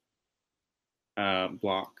Siakam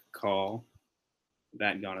block call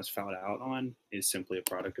that Giannis fouled out on, is simply a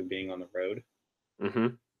product of being on the road.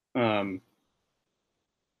 Mm-hmm.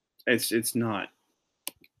 It's not.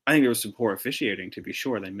 I think there was some poor officiating, to be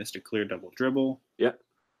sure. They missed a clear double dribble. Yeah,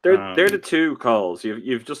 they're the two calls.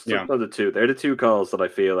 You've just looked at the two. They're the two calls that I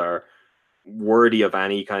feel are worthy of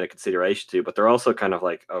any kind of consideration to, but they're also kind of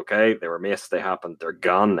like, okay, they were missed, they happened, they're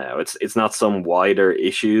gone now. It's not some wider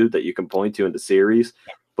issue that you can point to in the series,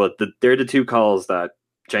 but they're the two calls that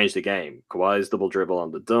changed the game. Kawhi's double dribble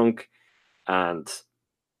on the dunk, and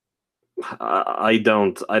I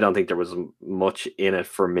don't think there was much in it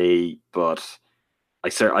for me, but I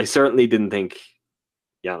certainly didn't think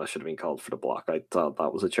Giannis should have been called for the block. I thought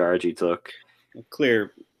that was a charge he took.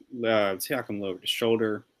 Clear. Siakam lowered his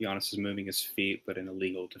shoulder. Giannis is moving his feet, but in a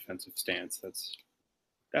legal defensive stance.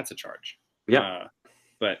 That's a charge. Yeah.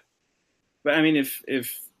 But I mean, if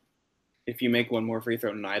you make one more free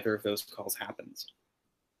throw, neither of those calls happens.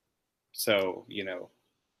 So,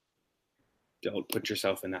 don't put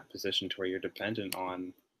yourself in that position to where you're dependent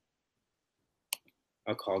on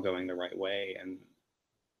a call going the right way, and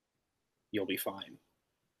you'll be fine.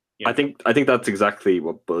 I think that's exactly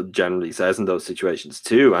what Bud generally says in those situations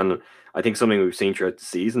too, and I think something we've seen throughout the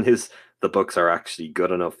season is the Bucks are actually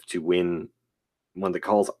good enough to win when the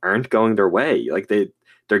calls aren't going their way. Like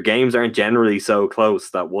their games aren't generally so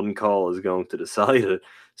close that one call is going to decide it.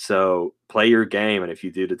 So play your game, and if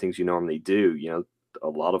you do the things you normally do, a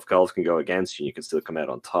lot of calls can go against you and you can still come out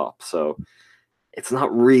on top. So it's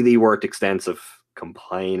not really worth extensive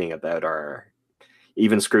complaining about our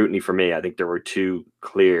even scrutiny for me. I think there were two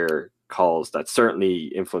clear calls that certainly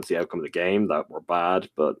influenced the outcome of the game that were bad,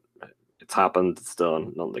 but it's happened, it's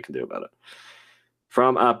done, nothing they can do about it.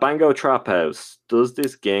 From Bango Trap House, does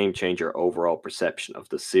this game change your overall perception of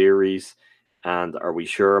the series? And are we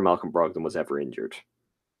sure Malcolm Brogdon was ever injured?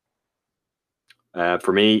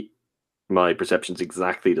 For me, my perception's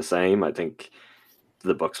exactly the same. I think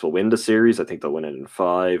the Bucks will win the series. I think they'll win it in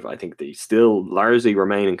 5. I think they still largely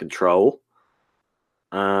remain in control.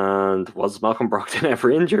 And was Malcolm Brogdon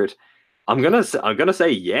ever injured? I'm gonna say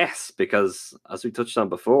yes, because as we touched on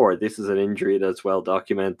before, this is an injury that's well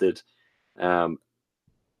documented.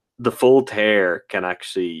 The full tear can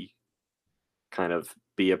actually kind of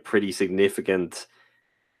be a pretty significant.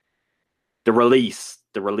 The relief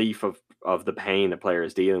of the pain a player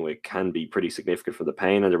is dealing with can be pretty significant for the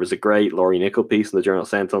pain. And there was a great Laurie Nickel piece in the Journal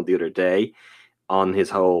Sentinel the other day on his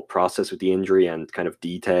whole process with the injury and kind of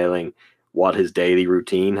detailing what his daily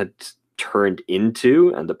routine had turned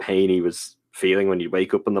into and the pain he was feeling when you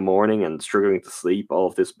wake up in the morning and struggling to sleep, all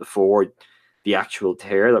of this before the actual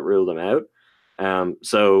tear that ruled him out.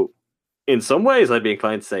 So in some ways, I'd be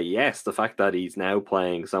inclined to say yes, the fact that he's now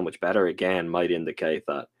playing so much better again might indicate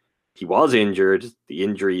that he was injured. The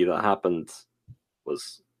injury that happened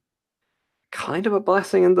was kind of a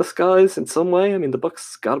blessing in disguise in some way. I mean, the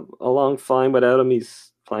Bucks got along fine without him.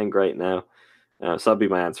 He's playing great now. So that'd be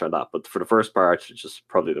my answer on that. But for the first part, it's just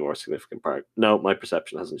probably the more significant part. No, my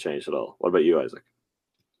perception hasn't changed at all. What about you, Isaac?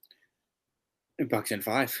 Bucks in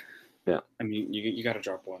 5. Yeah. I mean, you got to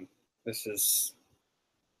drop one. This is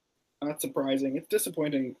not surprising. It's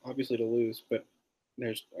disappointing, obviously, to lose, but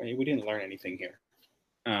we didn't learn anything here.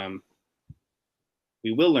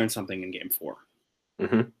 We will learn something in Game 4.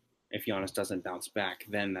 Mm-hmm. If Giannis doesn't bounce back,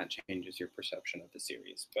 then that changes your perception of the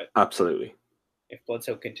series. But absolutely, if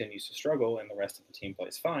Bledsoe continues to struggle and the rest of the team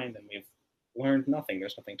plays fine, then we've learned nothing.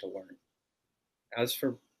 There's nothing to learn. As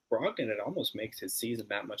for Brogdon, it almost makes his season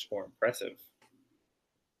that much more impressive.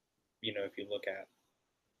 You know, if you look at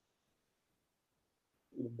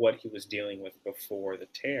what he was dealing with before the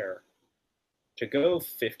tear, to go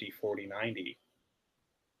 50, 40, 90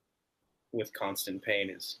 with constant pain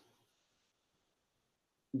is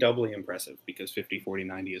doubly impressive because 50, 40,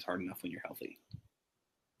 90 is hard enough when you're healthy.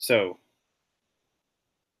 So,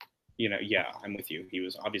 you know, yeah, I'm with you. He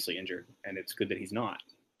was obviously injured, and it's good that he's not.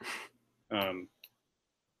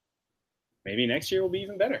 Maybe next year will be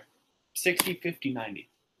even better. 60, 50, 90.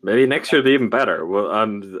 Maybe next year will be even better. Well,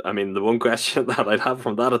 I mean, the one question that I'd have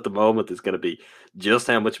from that at the moment is going to be just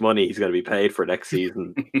how much money he's going to be paid for next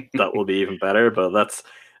season. That will be even better, but that's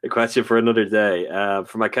a question for another day.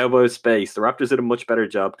 For my Cowboys space, the Raptors did a much better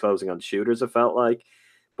job closing on shooters, it felt like.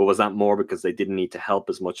 But was that more because they didn't need to help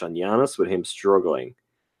as much on Giannis with him struggling?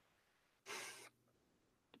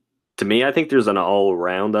 To me, I think there's an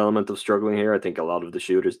all-round element of struggling here. I think a lot of the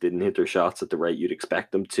shooters didn't hit their shots at the rate you'd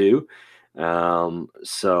expect them to.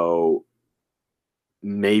 So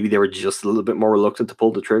maybe they were just a little bit more reluctant to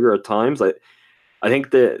pull the trigger at times. I think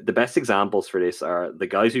the best examples for this are the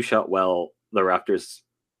guys who shot well, the Raptors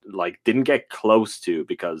didn't get close to,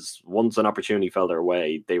 because once an opportunity fell their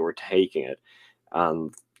way, they were taking it.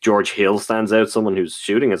 And George Hill stands out, someone whose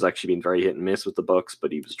shooting has actually been very hit and miss with the Bucks,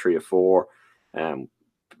 but he was 3 of 4.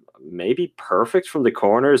 Maybe perfect from the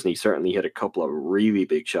corners, and he certainly hit a couple of really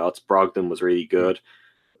big shots. Brogdon was really good.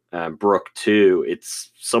 Brook too.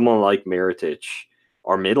 It's someone like Mirotic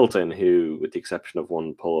or Middleton who, with the exception of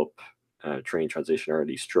one pull-up train transition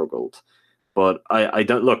early, struggled. But I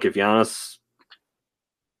don't look, if Giannis,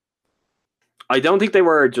 I don't think they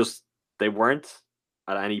weren't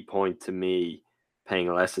at any point to me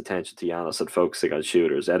paying less attention to Giannis and focusing on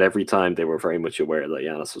shooters. At every time they were very much aware that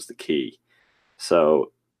Giannis was the key.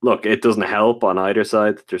 So look, it doesn't help on either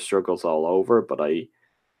side that there's struggles all over, but I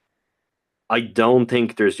don't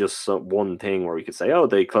think there's just one thing where we could say, oh,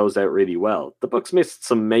 they closed out really well. The Bucks missed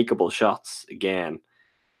some makeable shots again,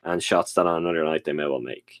 and shots that on another night they may well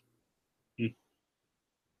make. It's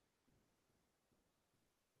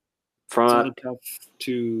really tough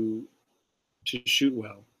to shoot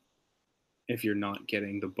well if you're not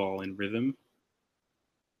getting the ball in rhythm.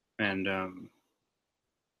 And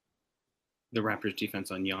the Raptors'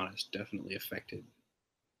 defense on Giannis definitely affected,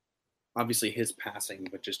 obviously, his passing,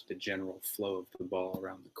 but just the general flow of the ball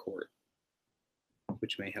around the court,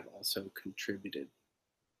 which may have also contributed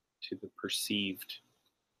to the perceived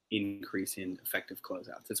increase in effective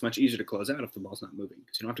closeouts. It's much easier to close out if the ball's not moving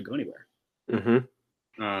because you don't have to go anywhere.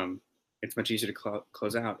 Mm-hmm. It's much easier to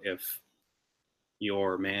close out if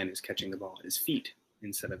your man is catching the ball at his feet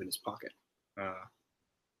instead of in his pocket.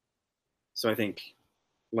 So I think,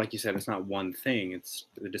 like you said, it's not one thing. It's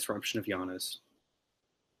the disruption of Giannis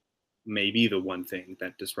may be the one thing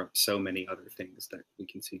that disrupts so many other things that we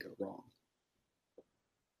can see go wrong.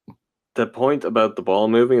 The point about the ball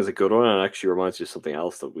moving is a good one, and actually reminds you of something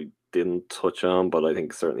else that we didn't touch on, but I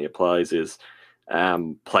think certainly applies, is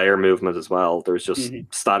player movement as well. There's just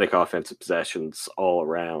static offensive possessions all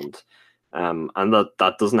around. And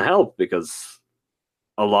that doesn't help because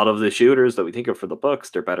a lot of the shooters that we think of for the Bucks,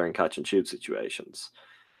 they're better in catch and shoot situations.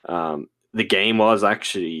 The game was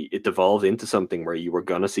actually, it devolved into something where you were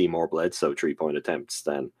going to see more Bledsoe 3-point attempts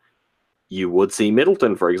than you would see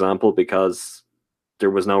Middleton, for example, because there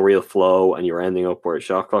was no real flow and you were ending up where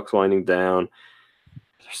shot clock's winding down.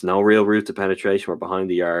 There's no real route to penetration. We're behind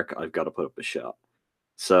the arc. I've got to put up a shot.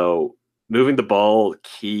 So moving the ball,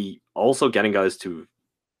 key. Also getting guys to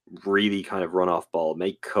really kind of run off ball,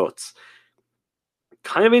 make cuts.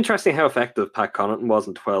 Kind of interesting how effective Pat Connaughton was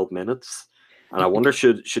in 12 minutes. And I wonder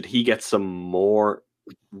should he get some more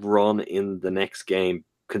run in the next game,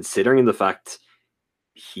 considering the fact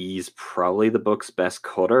he's probably the Bucks' best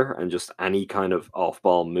cutter, and just any kind of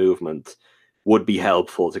off-ball movement would be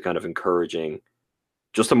helpful to kind of encouraging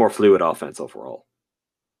just a more fluid offense overall.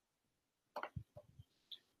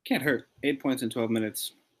 Can't hurt. 8 points in 12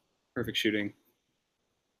 minutes. Perfect shooting.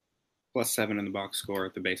 +7 in the box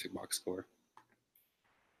score, the basic box score.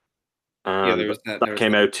 And that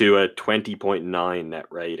came out to a 20.9 net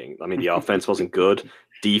rating. I mean, the offense wasn't good.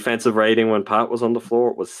 Defensive rating when Pat was on the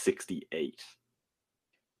floor was 68.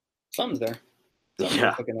 Something's there.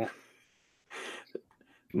 Yeah.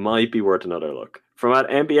 Might be worth another look. From that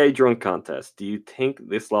NBA drunk contest, do you think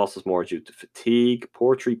this loss is more due to fatigue,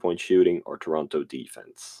 poor 3-point shooting, or Toronto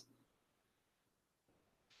defense?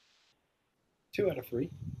 2 out of 3.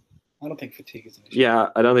 I don't think fatigue is an issue. Yeah,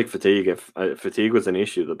 I don't think fatigue. If fatigue was an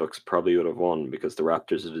issue, the Bucks probably would have won because the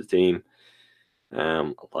Raptors are the team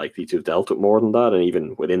likely to have dealt with more than that, and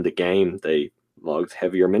even within the game, they logged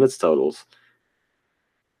heavier minutes totals.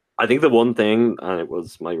 I think the one thing, and it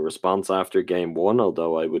was my response after game 1,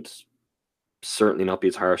 although I would certainly not be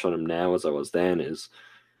as harsh on him now as I was then, is,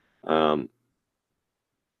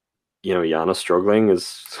 Giannis struggling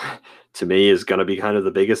is, to me, is going to be kind of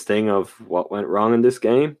the biggest thing of what went wrong in this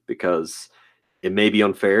game, because it may be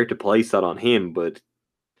unfair to place that on him, but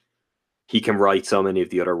he can right so many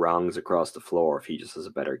of the other wrongs across the floor if he just has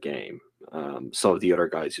a better game. Some of the other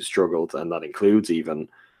guys who struggled, and that includes even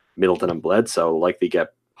Middleton and Bledsoe, likely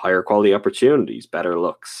get higher quality opportunities, better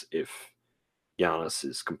looks if Giannis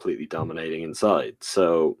is completely dominating inside.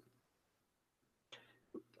 So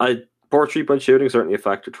poor 3-point shooting certainly a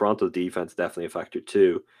factor. Toronto defense definitely a factor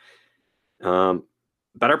too.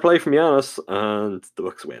 Better play from Giannis, and the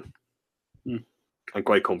Bucks win. And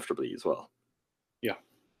quite comfortably as well. Yeah.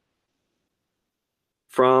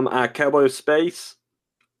 From Cowboys Space,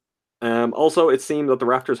 also it seemed that the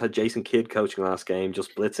Raptors had Jason Kidd coaching last game,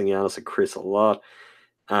 just blitzing Giannis and Chris a lot,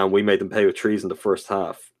 and we made them pay with 3's in the first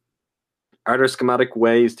half. Are there schematic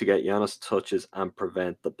ways to get Giannis touches and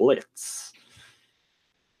prevent the blitz?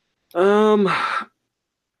 I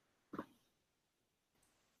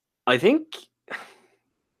think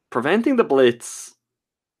preventing the blitz,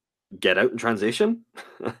 get out in transition.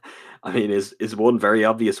 I mean, is one very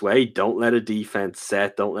obvious way. Don't let a defense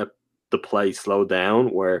set. Don't let the play slow down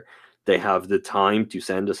where they have the time to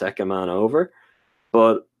send a second man over.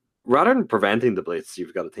 But rather than preventing the blitz,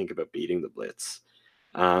 you've got to think about beating the blitz.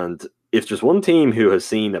 And if there's one team who has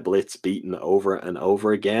seen a blitz beaten over and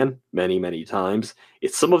over again, many, many times,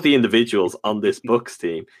 it's some of the individuals on this Bucks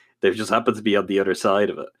team. They've just happened to be on the other side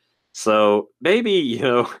of it. So maybe,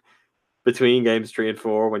 between games 3 and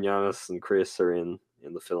 4, when Giannis and Chris are in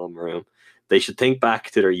the film room, they should think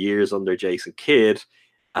back to their years under Jason Kidd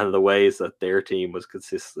and the ways that their team was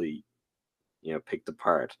consistently, picked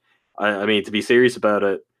apart. I mean, to be serious about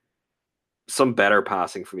it, some better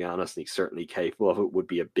passing from Giannis, and he's certainly capable of it, would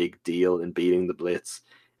be a big deal in beating the blitz.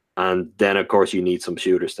 And then, of course, you need some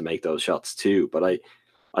shooters to make those shots too. But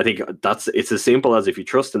I think it's as simple as, if you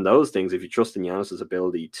trust in those things, if you trust in Giannis's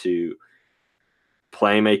ability to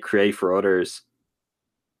play, make, create for others,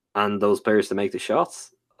 and those players to make the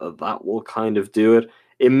shots, that will kind of do it.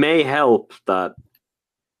 It may help that,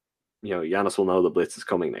 Giannis will know the blitz is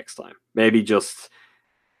coming next time. Maybe just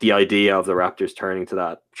the idea of the Raptors turning to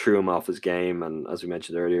that threw him off his game, and as we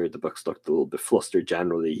mentioned earlier, the Bucks looked a little bit flustered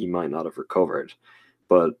generally. He might not have recovered.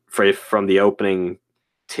 But from the opening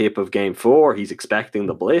tip of game 4, he's expecting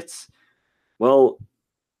the blitz. Well,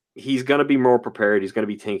 he's going to be more prepared. He's going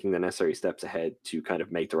to be taking the necessary steps ahead to kind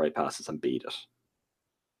of make the right passes and beat it.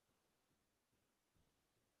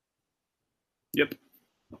 Yep.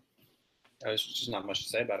 There's just not much to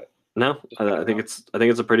say about it. No, I think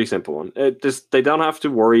it's a pretty simple one. They don't have to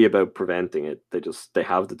worry about preventing it. They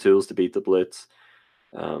have the tools to beat the blitz.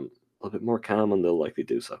 A little bit more calm, and they'll likely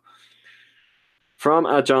do so. From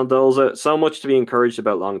John Dolza, so much to be encouraged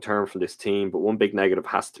about long term from this team, but one big negative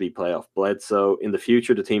has to be playoff Bledsoe. In the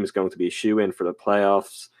future, the team is going to be a shoe-in for the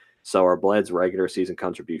playoffs, so are Bled's regular season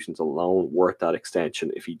contributions alone worth that extension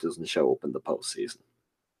if he doesn't show up in the postseason?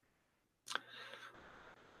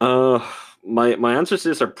 My answers to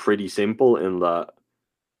this are pretty simple in that,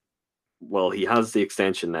 well, he has the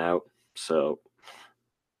extension now, so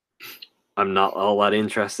I'm not all that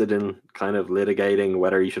interested in kind of litigating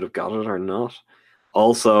whether he should have got it or not.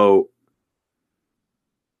 Also,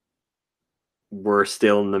 we're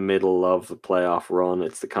still in the middle of the playoff run.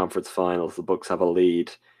 It's the conference finals. The Bucks have a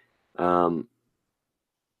lead. I've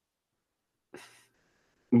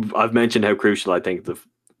mentioned how crucial I think the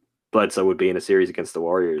Bledsoe would be in a series against the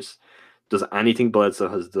Warriors. Does anything Bledsoe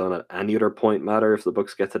has done at any other point matter if the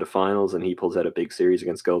Bucks get to the finals and he pulls out a big series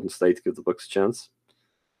against Golden State to give the Bucks a chance?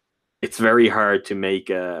 It's very hard to make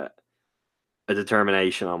a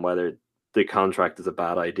determination on whether the contract is a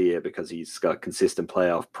bad idea because he's got consistent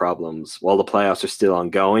playoff problems while the playoffs are still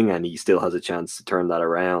ongoing and he still has a chance to turn that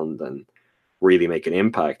around and really make an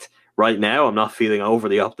impact. Right now, I'm not feeling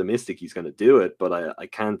overly optimistic he's going to do it, but I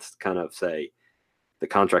can't kind of say the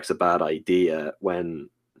contract's a bad idea when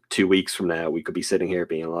 2 weeks from now we could be sitting here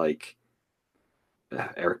being like,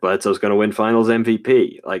 Eric Bledsoe's going to win Finals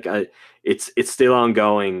MVP. Like, it's still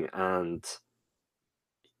ongoing, and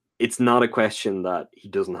it's not a question that he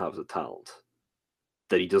doesn't have the talent,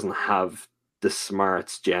 that he doesn't have the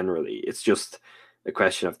smarts generally. It's just a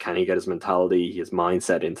question of, can he get his mentality, his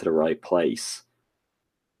mindset into the right place?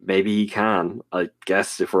 Maybe he can. I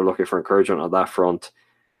guess if we're looking for encouragement on that front,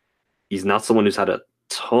 he's not someone who's had a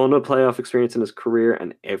ton of playoff experience in his career,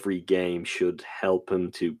 and every game should help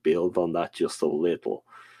him to build on that just a little.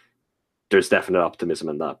 There's definite optimism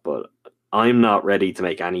in that, but I'm not ready to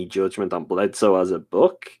make any judgment on Bledsoe as a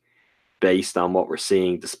Buck based on what we're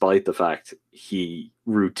seeing, despite the fact he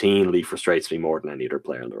routinely frustrates me more than any other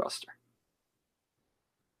player on the roster.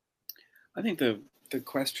 I think the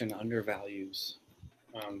question undervalues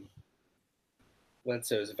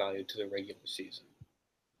Bledsoe's value to the regular season.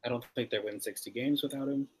 I don't think they win 60 games without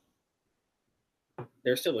him.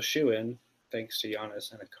 They're still a shoo-in, thanks to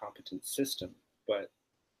Giannis and a competent system. But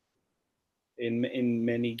in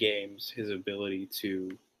many games, his ability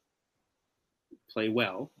to play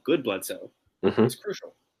well, good Bledsoe, is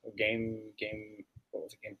crucial. Game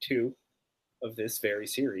 2 of this very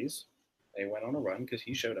series, they went on a run because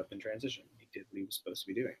he showed up in transition. He did what he was supposed to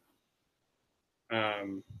be doing.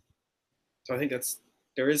 So I think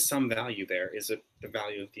there is some value there. Is it the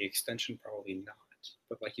value of the extension? Probably not.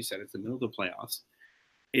 But like you said, it's the middle of the playoffs.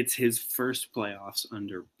 It's his first playoffs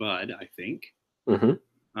under Bud, I think.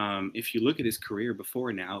 If you look at his career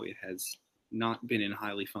before now, it has not been in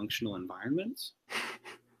highly functional environments.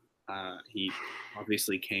 He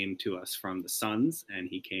obviously came to us from the Suns, and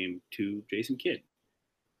he came to Jason Kidd,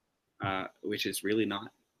 which is really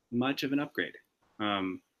not much of an upgrade.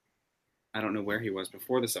 I don't know where he was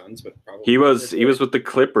before the Suns, but probably he was with the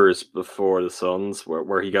Clippers before the Suns,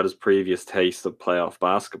 where he got his previous taste of playoff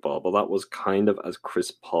basketball. But that was kind of as Chris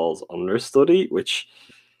Paul's understudy, which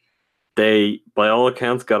they, by all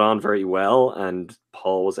accounts, got on very well, and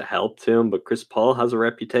Paul was a help to him. But Chris Paul has a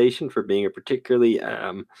reputation for being a particularly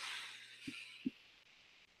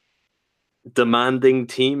demanding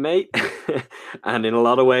teammate. And in a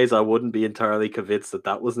lot of ways, I wouldn't be entirely convinced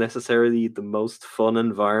that was necessarily the most fun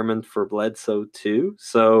environment for Bledsoe too.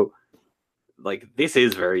 So, like, this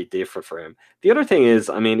is very different for him. The other thing is,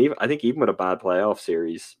 I mean, I think even with a bad playoff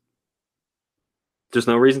series, there's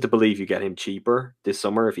no reason to believe you get him cheaper this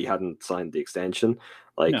summer if he hadn't signed the extension.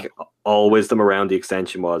 Like, all wisdom around the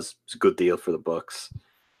extension was a good deal for the Bucks.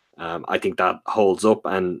 I think that holds up,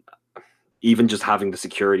 and even just having the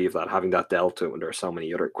security of that, having that dealt to it when there are so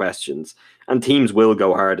many other questions, and teams will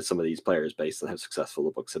go hard at some of these players based on how successful the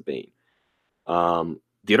Bucks have been.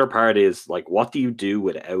 The other part is, like, what do you do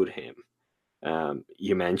without him?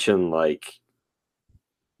 You mentioned, like,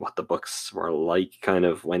 what the Bucks were like kind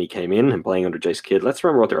of when he came in and playing under Jason Kidd. Let's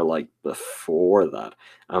remember what they were like before that.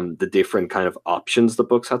 The different kind of options the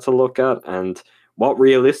Bucks had to look at, and what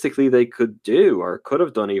realistically they could do or could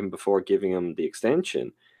have done even before giving him the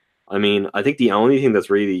extension. I mean, I think the only thing that's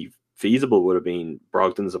really feasible would have been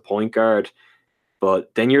Brogdon as a point guard,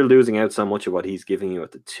 but then you're losing out so much of what he's giving you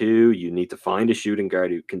at the 2. You need to find a shooting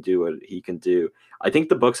guard who can do what he can do. I think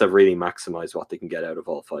the Bucks have really maximized what they can get out of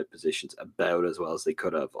all 5 positions about as well as they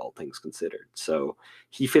could have, all things considered. So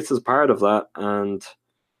he fits as part of that, and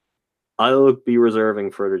I'll be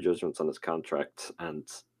reserving further judgments on his contract and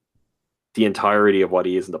the entirety of what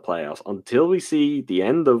he is in the playoffs until we see the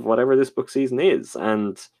end of whatever this Buck season is.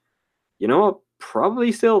 And you know what?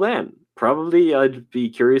 Probably still then. Probably I'd be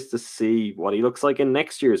curious to see what he looks like in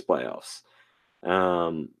next year's playoffs.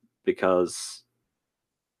 Because,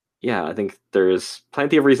 yeah, I think there's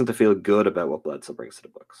plenty of reason to feel good about what Bledsoe brings to the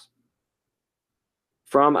Bucks.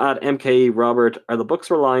 From at MK Robert, are the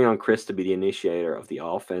Bucks relying on Chris to be the initiator of the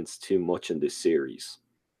offense too much in this series?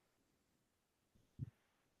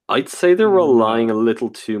 I'd say they're relying a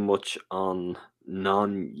little too much on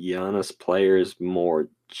non-Giannis players more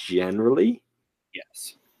generally.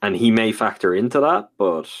 Yes. And he may factor into that,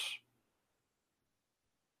 but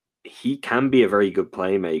he can be a very good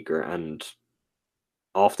playmaker and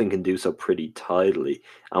often can do so pretty tidily.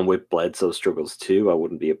 And with Bledsoe struggles too, I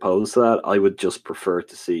wouldn't be opposed to that. I would just prefer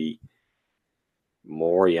to see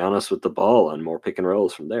more Giannis with the ball and more pick and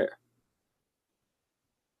rolls from there.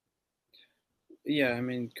 Yeah, I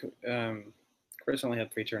mean, Chris only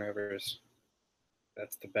had 3 turnovers.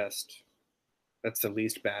 That's the best. That's the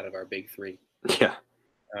least bad of our big 3. Yeah.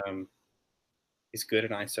 He's good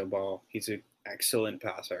at ISO ball. He's an excellent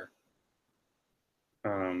passer.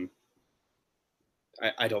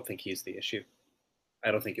 I don't think he's the issue. I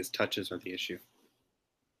don't think his touches are the issue.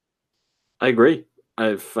 I agree.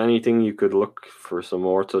 If anything, you could look for some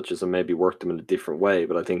more touches and maybe work them in a different way,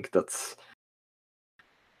 but I think it's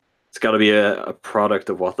got to be a product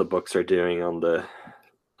of what the Bucks are doing on a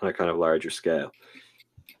kind of larger scale.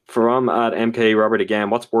 From at MK Robert again,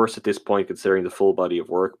 what's worse at this point considering the full body of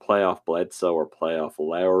work? Playoff Bledsoe or playoff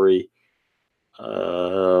Lowry?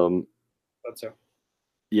 Bledsoe.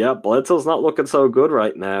 Yeah, Bledsoe's not looking so good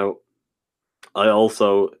right now. I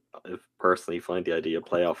also personally find the idea of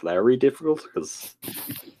playoff Lowry difficult because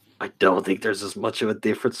I don't think there's as much of a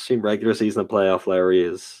difference between regular season and playoff Lowry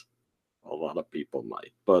as a lot of people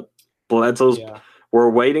might. But Bledsoe's, we're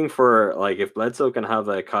waiting for, like, if Bledsoe can have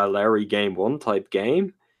a Kyle Lowry game 1 type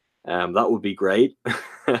game, that would be great.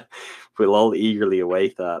 We'll all eagerly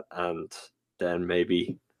await that, and then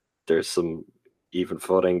maybe there's some even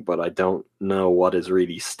footing, but I don't know what his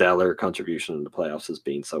really stellar contribution in the playoffs has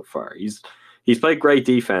been so far. He's played great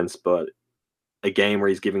defense, but a game where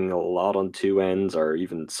he's giving a lot on 2 ends or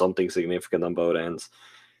even something significant on both ends,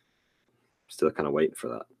 still kind of waiting for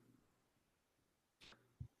that.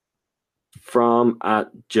 From at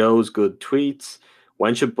Joe's Good Tweets,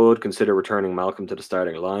 when should Bud consider returning Malcolm to the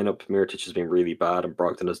starting lineup? Mirotic has been really bad and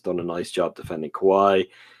Brogdon has done a nice job defending Kawhi.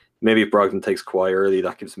 Maybe if Brogdon takes Kawhi early,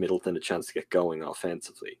 that gives Middleton a chance to get going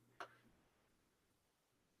offensively.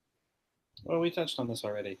 Well, we touched on this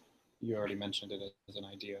already. You already mentioned it as an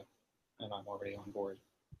idea, and I'm already on board.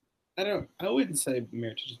 I wouldn't say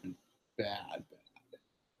Mirotic has been bad.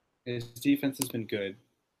 His defense has been good,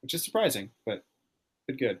 which is surprising, but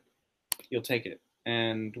good. You'll take it.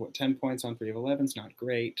 And 10 points on 3 of 11 is not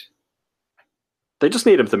great. They just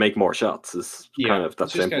need him to make more shots. It's kind of that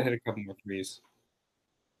just simple. Got to hit a couple more threes.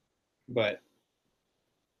 But,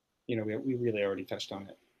 we really already touched on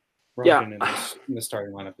it. Brogdon in the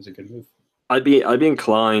starting lineup is a good move. I'd be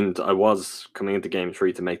inclined. I was coming into game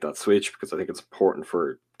 3 to make that switch because I think it's important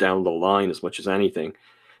for down the line as much as anything.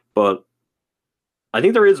 But I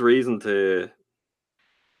think there is reason to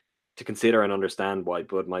consider and understand why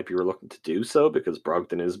Bud might be reluctant to do so, because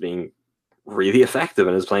Brogdon is being really effective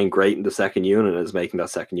and is playing great in the second unit and is making that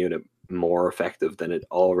second unit more effective than it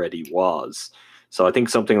already was. So I think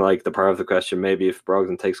something like the part of the question, maybe if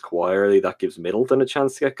Brogdon takes Kawhi early, that gives Middleton a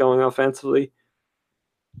chance to get going offensively.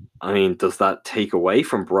 I mean, does that take away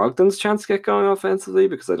from Brogdon's chance to get going offensively?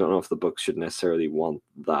 Because I don't know if the Bucks should necessarily want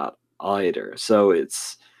that either. So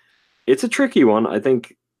it's a tricky one. I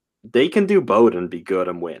think they can do both and be good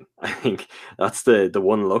and win. I think that's the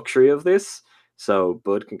one luxury of this. So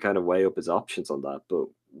Bud can kind of weigh up his options on that. But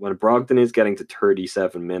when Brogdon is getting to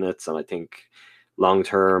 37 minutes, and I think long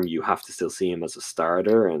term you have to still see him as a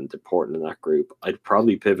starter and important in that group, I'd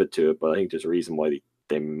probably pivot to it, but I think there's a reason why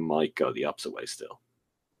they might go the opposite way still.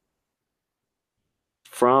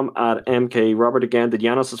 From at MK Robert again, did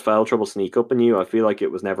Giannis' foul trouble sneak up on you? I feel like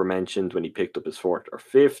it was never mentioned when he picked up his 4th or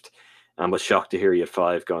 5th, and was shocked to hear he had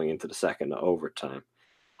 5 going into the second overtime.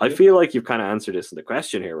 I feel like you've kind of answered this in the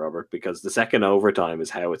question here, Robert, because the second overtime is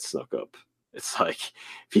how it snuck up. It's like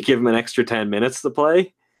if you give him an extra 10 minutes to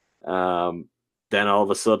play, then all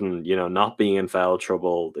of a sudden, not being in foul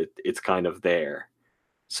trouble, it's kind of there.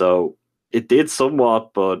 So it did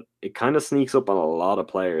somewhat, but it kind of sneaks up on a lot of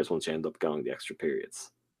players once you end up going the extra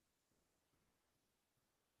periods.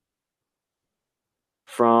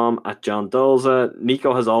 From at John Doza,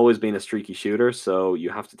 Nico has always been a streaky shooter, so you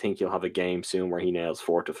have to think he'll have a game soon where he nails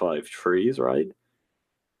 4 to 5 threes, right?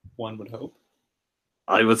 One would hope.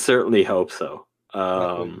 I would certainly hope so.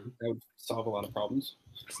 That would solve a lot of problems.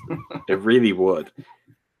 It really would.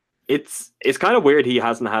 It's kind of weird he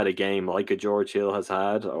hasn't had a game like a George Hill has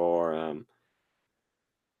had, or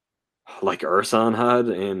like Ersan had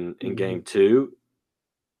in game 2.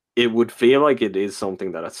 It would feel like it is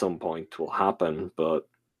something that at some point will happen, but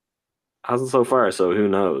hasn't so far, so who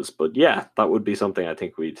knows. But yeah, that would be something I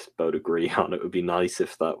think we'd both agree on. It would be nice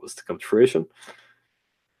if that was to come to fruition.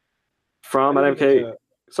 From an MK...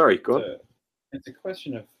 Sorry, go on. It's a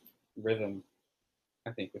question of rhythm,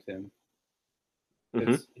 I think, with him.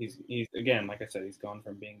 He's again, like I said, he's gone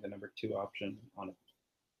from being the number 2 option on a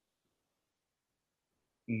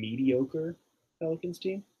mediocre Pelicans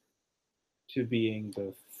team to being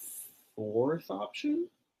the fourth option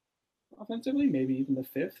offensively, maybe even the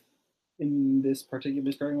fifth in this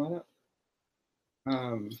particular starting lineup.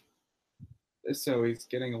 So he's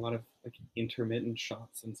getting a lot of like intermittent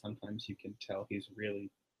shots, and sometimes you can tell he's really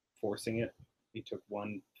forcing it. He took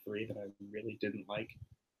 1 3 that I really didn't like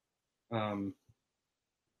in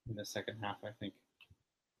the second half, I think.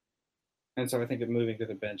 And so I think that moving to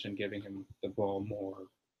the bench and giving him the ball more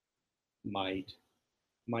might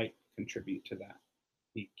contribute to that.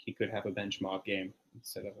 He could have a bench mob game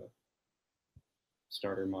instead of a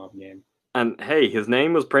starter mob game. And hey, his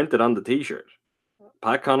name was printed on the T-shirt.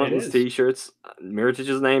 Pat Connaughton's T-shirts,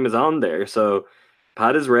 Miritic's name is on there, so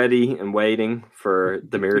Pat is ready and waiting for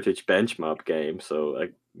the Mirotic bench mob game. So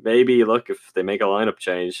like, maybe, look, if they make a lineup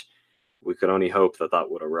change, we could only hope that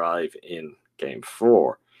would arrive in Game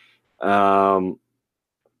 4. From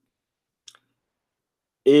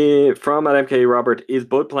at MK Robert, is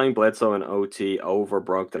Bud playing Bledsoe and OT over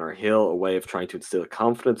Brogdon or Hill a way of trying to instill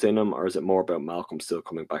confidence in him, or is it more about Malcolm still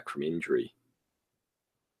coming back from injury?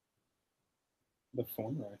 The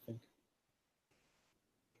former, I think.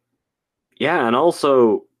 Yeah, and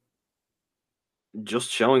also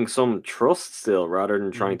just showing some trust still rather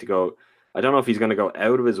than trying to go. I don't know if he's going to go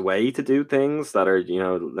out of his way to do things that are,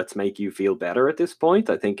 let's make you feel better at this point.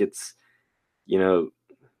 I think it's,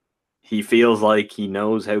 he feels like he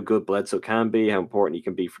knows how good Bledsoe can be, how important he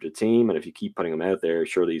can be for the team. And if you keep putting him out there,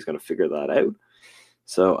 surely he's going to figure that out.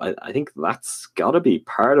 So I think that's got to be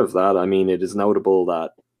part of that. I mean, it is notable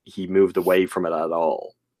that he moved away from it at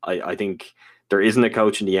all. I think there isn't a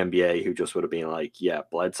coach in the NBA who just would have been like, yeah,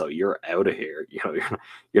 Bledsoe, you're out of here.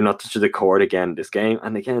 You're not touching the court again this game.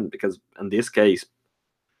 And again, because in this case,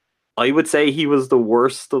 I would say he was the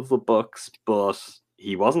worst of the Bucks, but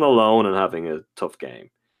he wasn't alone in having a tough game.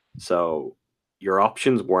 So your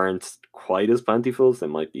options weren't quite as plentiful as they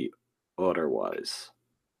might be otherwise.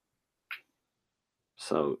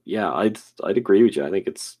 So yeah, I'd agree with you. I think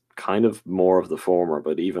it's kind of more of the former,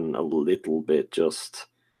 but even a little bit just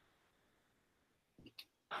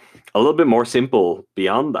a little bit more simple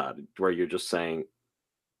beyond that, where you're just saying,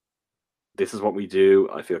 this is what we do.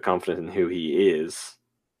 I feel confident in who he is.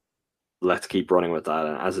 Let's keep running with that.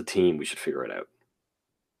 And as a team, we should figure it out.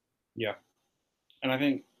 Yeah. And I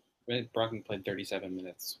think Brogdon played 37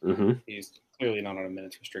 minutes. Mm-hmm. He's clearly not on a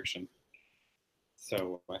minutes restriction.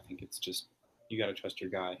 So I think it's just, you got to trust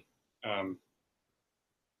your guy.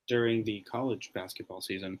 During the college basketball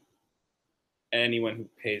season, anyone who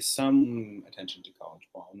pays some attention to college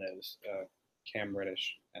ball knows Cam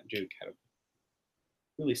Reddish at Duke had a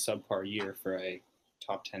really subpar year for a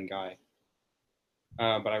top 10 guy.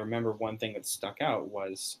 But I remember one thing that stuck out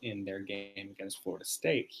was in their game against Florida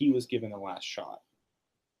State, he was given the last shot.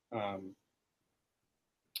 And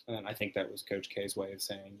I think that was Coach K's way of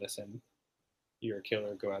saying, listen, you're a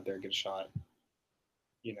killer, go out there, get a shot.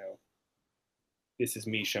 This is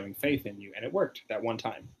me showing faith in you. And it worked that one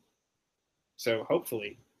time. So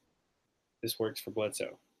hopefully this works for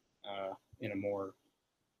Bledsoe in a more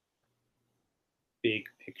big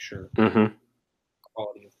picture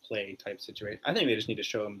quality of play type situation. I think they just need to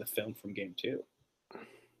show him the film from Game 2.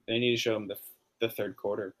 They need to show him the third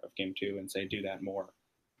quarter of Game 2 and say, do that more.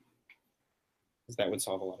 Because that would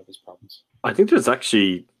solve a lot of his problems. I think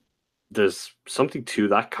there's something to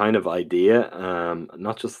that kind of idea.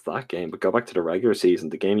 Not just that game, but go back to the regular season.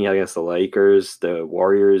 The game he had against the Lakers, the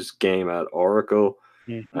Warriors game at Oracle.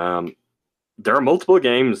 Mm-hmm. There are multiple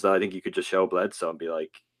games that I think you could just show Bledsoe and be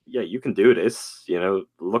like, yeah, you can do this.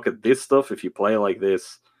 Look at this stuff. If you play like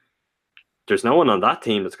this, there's no one on that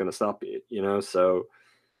team that's going to stop you, So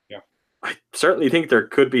yeah, I certainly think there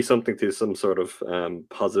could be something to some sort of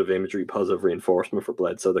positive imagery, positive reinforcement for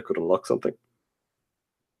Bledsoe that could unlock something.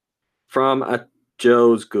 From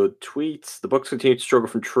Joe's good tweets, the Bucks continue to struggle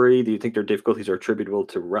from three. Do you think their difficulties are attributable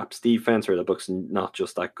to Raps defense, or are the Bucks not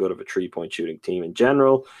just that good of a 3-point shooting team in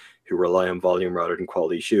general, who rely on volume rather than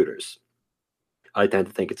quality shooters? I tend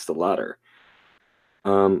to think it's the latter.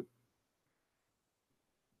 I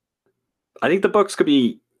think the Bucks could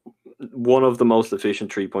be one of the most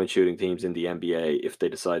efficient 3-point shooting teams in the NBA if they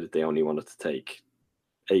decided they only wanted to take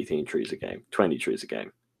 18 threes a game, 20 threes a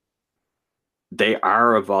game. They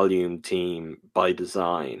are a volume team by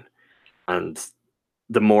design, and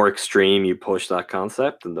the more extreme you push that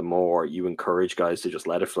concept and the more you encourage guys to just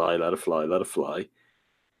let it fly,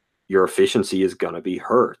 your efficiency is going to be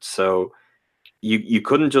hurt. So you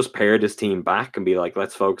couldn't just pare this team back and be like,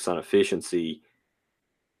 let's focus on efficiency.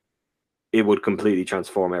 It would completely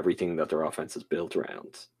transform everything that their offense is built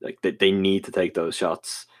around. Like they need to take those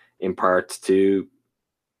shots in part to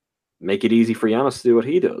make it easy for Giannis to do what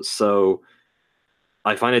he does. So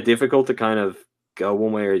I find it difficult to kind of go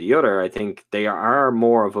one way or the other. I think they are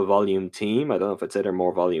more of a volume team. I don't know if I'd say they're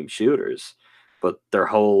more volume shooters, but their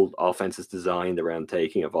whole offense is designed around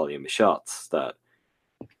taking a volume of shots. That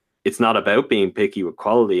it's not about being picky with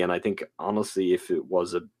quality. And I think honestly, if there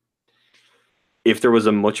was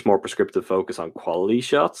a much more prescriptive focus on quality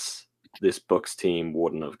shots, this Bucks team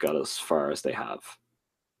wouldn't have got as far as they have.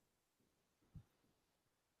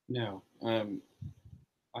 No, I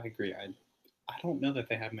agree. I don't know that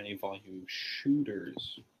they have many volume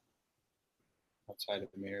shooters outside of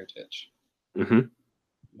Miritich. Mm-hmm.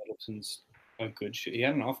 Middleton's a good shooter. He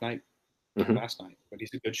had an off night last night, but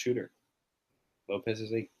he's a good shooter. Lopez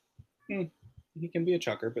is he can be a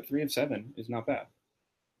chucker, but 3 of 7 is not bad.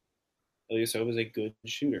 Ilyasova is a good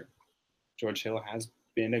shooter. George Hill has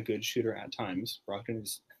been a good shooter at times. Brogdon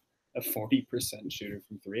is a 40% shooter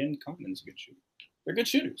from 3, and Connaughton's a good shooter. They're good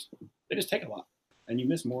shooters. They just take a lot, and you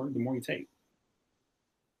miss more the more you take.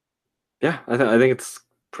 Yeah, I think it's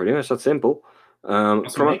pretty much that simple.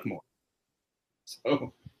 Also make more.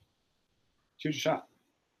 So shoot a shot.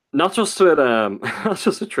 Not just with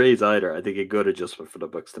 3's either. I think a good adjustment for the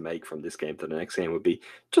Bucks to make from this game to the next game would be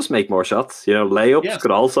just make more shots. Layups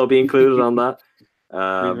could also be included on that.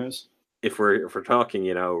 If we're talking,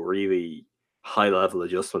 really high level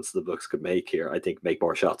adjustments the Bucks could make here, I think make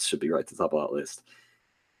more shots should be right at the top of that list.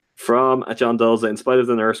 From John Dolza, in spite of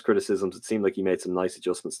the Nurse criticisms, it seemed like he made some nice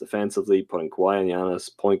adjustments defensively, putting Kawhi and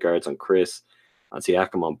Giannis, point guards on Chris, and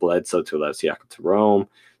Siakam on Bledsoe to allow Siakam to roam.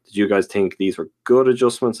 Did you guys think these were good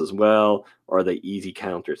adjustments as well, or are they easy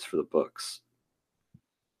counters for the Bucks?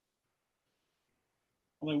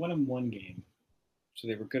 Well, they won in one game, so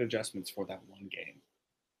they were good adjustments for that one game.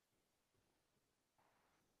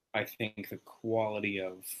 I think the quality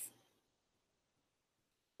of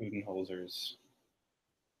Budenholzer's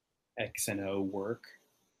X and O work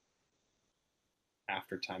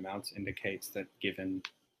after timeouts indicates that given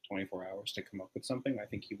 24 hours to come up with something, I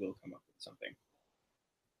think he will come up with something.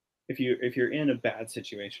 If you're in a bad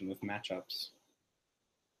situation with matchups,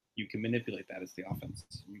 you can manipulate that as the offense.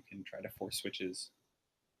 You can try to force switches.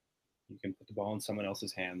 You can put the ball in someone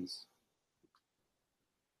else's hands.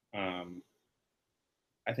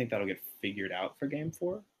 I think that'll get figured out for Game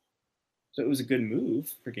 4. So it was a good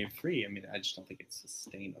move for Game 3. I mean, I just don't think it's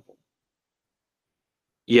sustainable.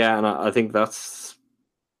 Yeah, and I think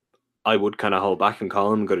I would kind of hold back and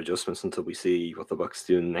call them good adjustments until we see what the Bucks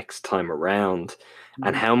do next time around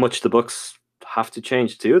and how much the Bucks have to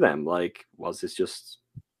change to them. Like, was this just,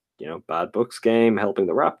 bad Bucks game helping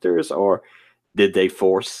the Raptors, or did they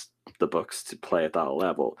force the Bucks to play at that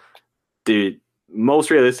level? The most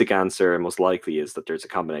realistic answer, most likely, is that there's a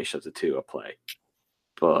combination of the two at play.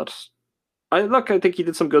 But I think he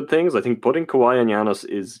did some good things. I think putting Kawhi and Giannis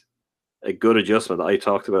is a good adjustment that I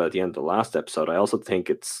talked about at the end of the last episode. I also think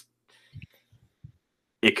it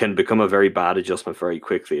can become a very bad adjustment very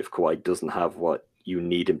quickly if Kawhi doesn't have what you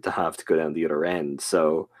need him to have to go down the other end.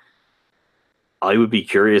 So I would be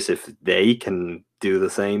curious if they can do the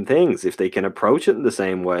same things, if they can approach it in the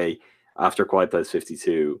same way after Kawhi plays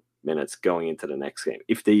 52 minutes going into the next game,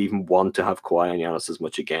 if they even want to have Kawhi and Giannis as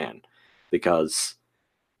much again. Because,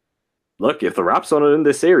 look, if the Raps want it in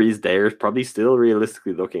this series, they're probably still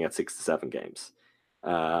realistically looking at 6 to 7 games.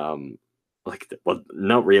 Not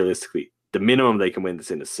realistically. The minimum they can win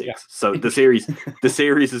this in is 6. Yeah. So the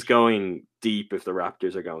series is going deep if the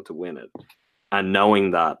Raptors are going to win it. And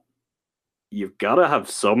knowing that, you've got to have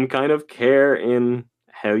some kind of care in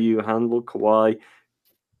how you handle Kawhi,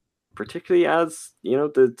 particularly as,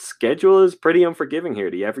 the schedule is pretty unforgiving here.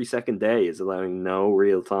 The every second day is allowing no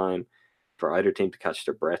real time for either team to catch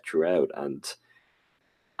their breath throughout. And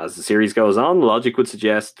as the series goes on, logic would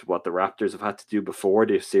suggest what the Raptors have had to do before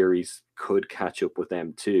this series could catch up with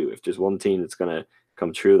them too. If there's one team that's going to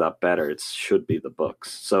come through that better, it should be the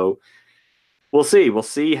Bucks. So we'll see. We'll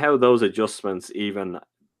see how those adjustments, even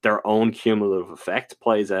their own cumulative effect,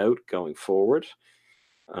 plays out going forward.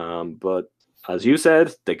 But as you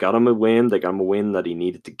said, they got him a win. They got him a win that he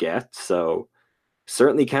needed to get. So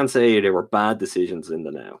certainly can't say they were bad decisions in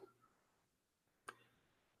the now.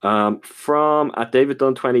 From at David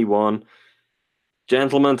Dunn 21,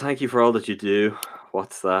 gentlemen, thank you for all that you do.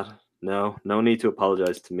 What's that? No need to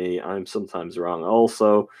apologize to me. I'm sometimes wrong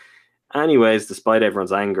also. Anyways, despite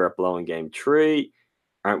everyone's anger at blowing Game 3,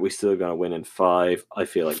 aren't we still going to win in 5? I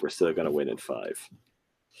feel like we're still going to win in 5.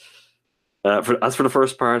 As for the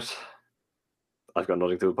first part, I've got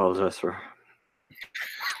nothing to apologize for.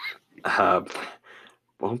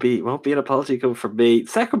 Won't be an apology coming from me.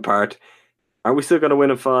 Second part, are we still going to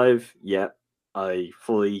win in 5? Yeah, I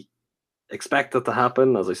fully expect that to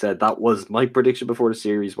happen. As I said, that was my prediction before the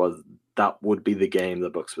series was that would be the game the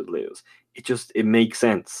Bucks would lose. It makes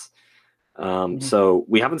sense. So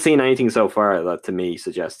we haven't seen anything so far that to me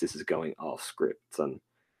suggests this is going off script, and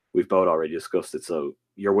we've both already discussed it. So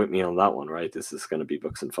you're with me on that one, right? This is going to be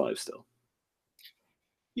Bucks in 5 still.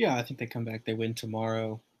 Yeah, I think they come back. They win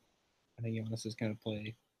tomorrow. I think Giannis is going to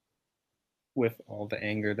play with all the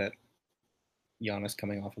anger that Giannis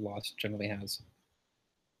coming off a loss generally has.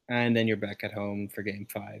 And then you're back at home for game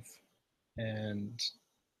 5. And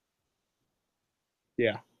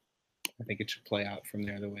yeah, I think it should play out from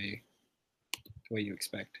there the way you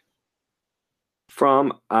expect.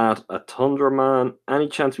 From at a Tundraman, any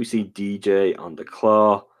chance we see DJ on the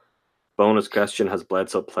claw? Bonus question, has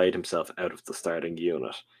Bledsoe played himself out of the starting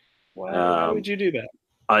unit? Why would you do that?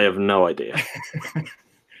 I have no idea.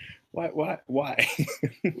 Why?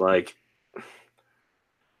 Like,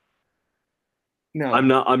 no,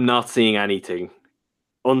 I'm not seeing anything.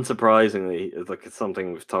 Unsurprisingly, it's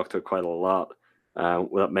something we've talked about quite a lot.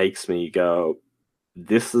 That makes me go,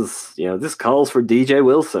 this calls for DJ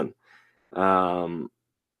Wilson. DJ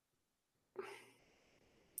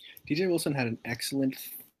Wilson had an excellent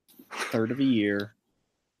third of a year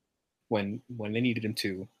when they needed him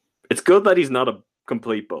to. It's good that he's not a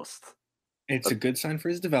complete bust. It's a good sign for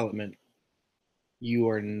his development. You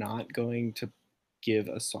are not going to give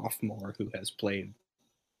a sophomore who has played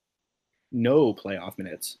no playoff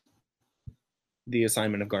minutes the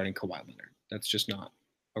assignment of guarding Kawhi Leonard. That's just not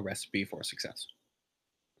a recipe for success.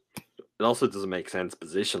 It also doesn't make sense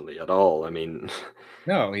positionally at all. I mean,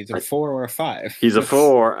 no, he's a 4 or a 5. He's a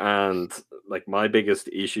 4, and like my biggest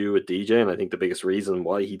issue with DJ, and I think the biggest reason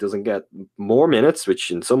why he doesn't get more minutes,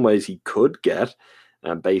 which in some ways he could get,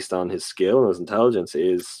 based on his skill and his intelligence,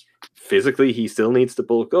 is physically he still needs to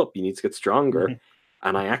bulk up. He needs to get stronger. Mm-hmm.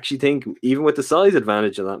 And I actually think even with the size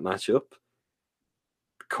advantage in that matchup,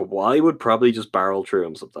 Kawhi would probably just barrel through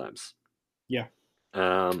him sometimes. Yeah.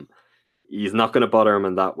 He's not going to bother him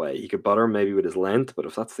in that way. He could bother him maybe with his length, but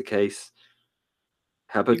if that's the case,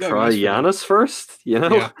 how about try Giannis first,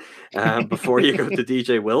 before you go to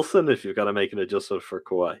DJ Wilson if you've got to make an adjustment for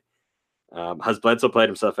Kawhi. Has Bledsoe played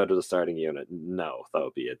himself out of the starting unit? No, that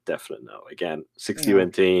would be a definite no. Again,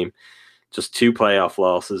 60-win team, just 2 playoff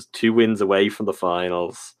losses, 2 wins away from the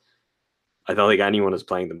finals. I don't think anyone is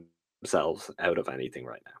playing themselves out of anything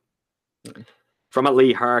right now. Mm-hmm. From at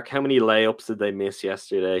Lee Hark, how many layups did they miss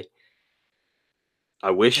yesterday?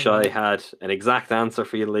 I wish I had an exact answer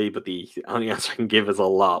for you, Lee, but the only answer I can give is a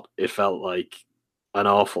lot. It felt like an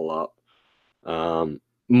awful lot.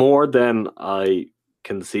 More than I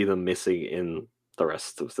can see them missing in the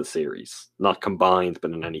rest of the series. Not combined,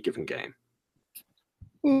 but in any given game.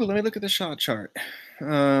 Ooh, let me look at the shot chart.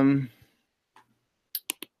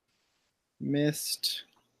 Missed.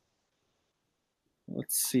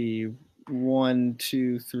 Let's see. 1,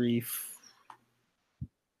 2, 3,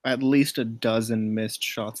 at least a dozen missed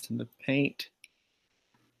shots in the paint.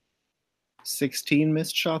 16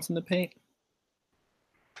 missed shots in the paint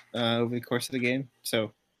over the course of the game.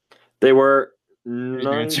 So they were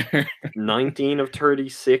 19 of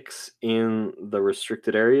 36 in the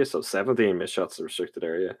restricted area, so 17 missed shots in the restricted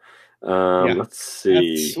area. Let's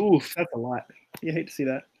see. That's a lot. You hate to see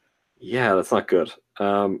that. Yeah, that's not good.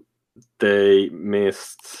 They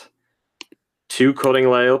missed 2 cutting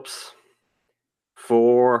layups,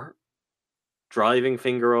 4 driving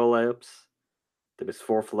finger roll layups. They missed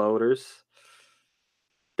 4 floaters.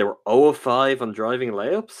 They were 0 of 5 on driving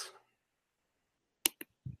layups.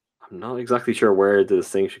 I'm not exactly sure where the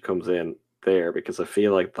distinction comes in there because I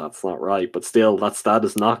feel like that's not right. But still, that stat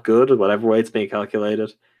is not good, whatever way it's being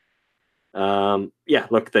calculated.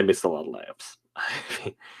 Look, they missed a lot of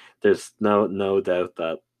layups. There's no doubt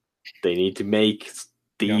that they need to make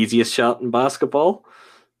the easiest shot in basketball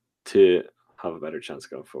to have a better chance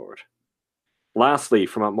going forward. Lastly,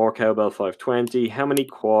 from at More Cowbell 520, how many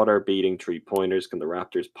quarter-beating 3-pointers can the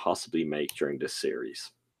Raptors possibly make during this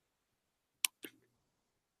series?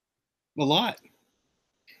 A lot.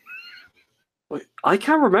 I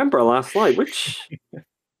can't remember last night. Which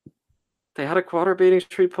they had a quarter-beating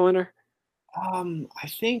 3-pointer? I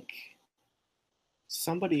think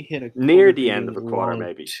somebody hit a near the end of the quarter,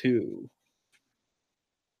 maybe 2.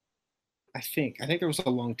 I think there was a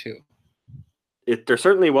long 2. There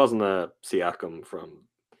certainly wasn't a Siakam from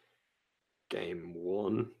game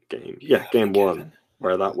 1,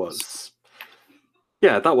 where that was.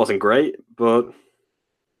 Yeah, that wasn't great, but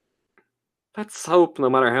let's hope no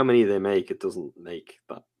matter how many they make, it doesn't make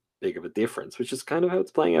that big of a difference, which is kind of how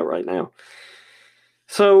it's playing out right now.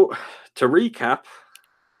 So, to recap,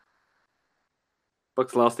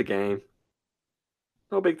 Bucks lost the game.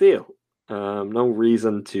 No big deal. No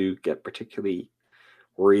reason to get particularly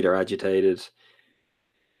worried or agitated.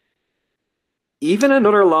 Even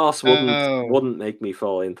another loss wouldn't make me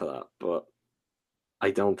fall into that, but I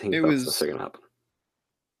don't think that's necessarily going to happen.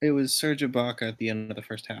 It was Serge Ibaka at the end of the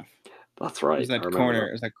first half. That's right. It was that corner.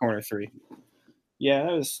 It was that corner three. Yeah,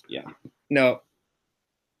 that was. Yeah. No,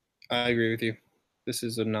 I agree with you. This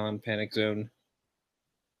is a non-panic zone.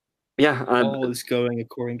 Yeah, all is going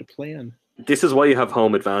according to plan. This is why you have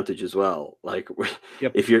home advantage as well. Like,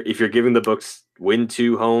 if you're giving the Bucks win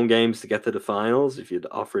 2 home games to get to the finals, if you'd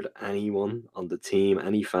offered anyone on the team,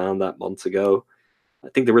 any fan that months ago, I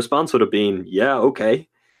think the response would have been, yeah, okay.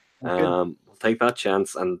 We'll take that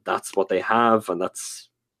chance, and that's what they have, and that's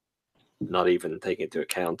not even taking into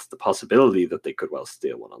account the possibility that they could well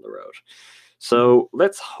steal one on the road. So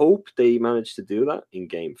let's hope they manage to do that in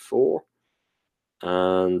Game 4.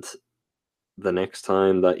 And the next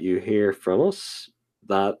time that you hear from us,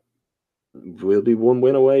 that will be 1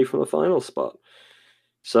 win away from a final spot.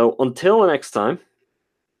 So until the next time,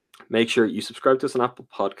 make sure you subscribe to us on Apple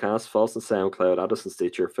Podcasts, follow us on SoundCloud, add us on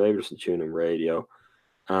Stitcher, favorite us on TuneIn Radio,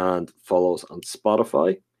 and follow us on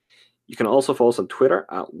Spotify. You can also follow us on Twitter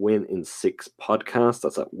at WinIn6Podcast.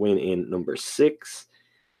 That's at WinIn6.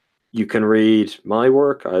 You can read my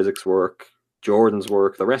work, Isaac's work, Jordan's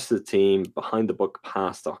work, the rest of the team,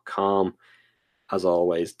 BehindTheBookPass.com. As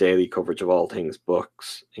always, daily coverage of all things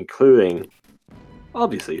Bucks, including,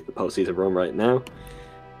 obviously, the postseason run right now.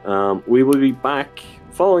 We will be back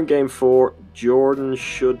following Game 4. Jordan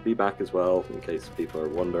should be back as well, in case people are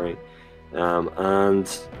wondering. And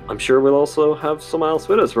I'm sure we'll also have someone else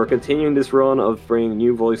with us. We're continuing this run of bringing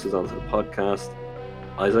new voices onto the podcast.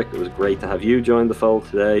 Isaac, it was great to have you join the fold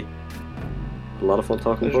today. A lot of fun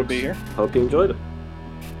talking Pleasure to be here. Hope you enjoyed it.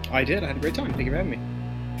 I did. I had a great time. Thank you for having me.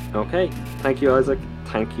 Okay. Thank you, Isaac.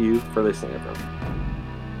 Thank you for listening, everyone.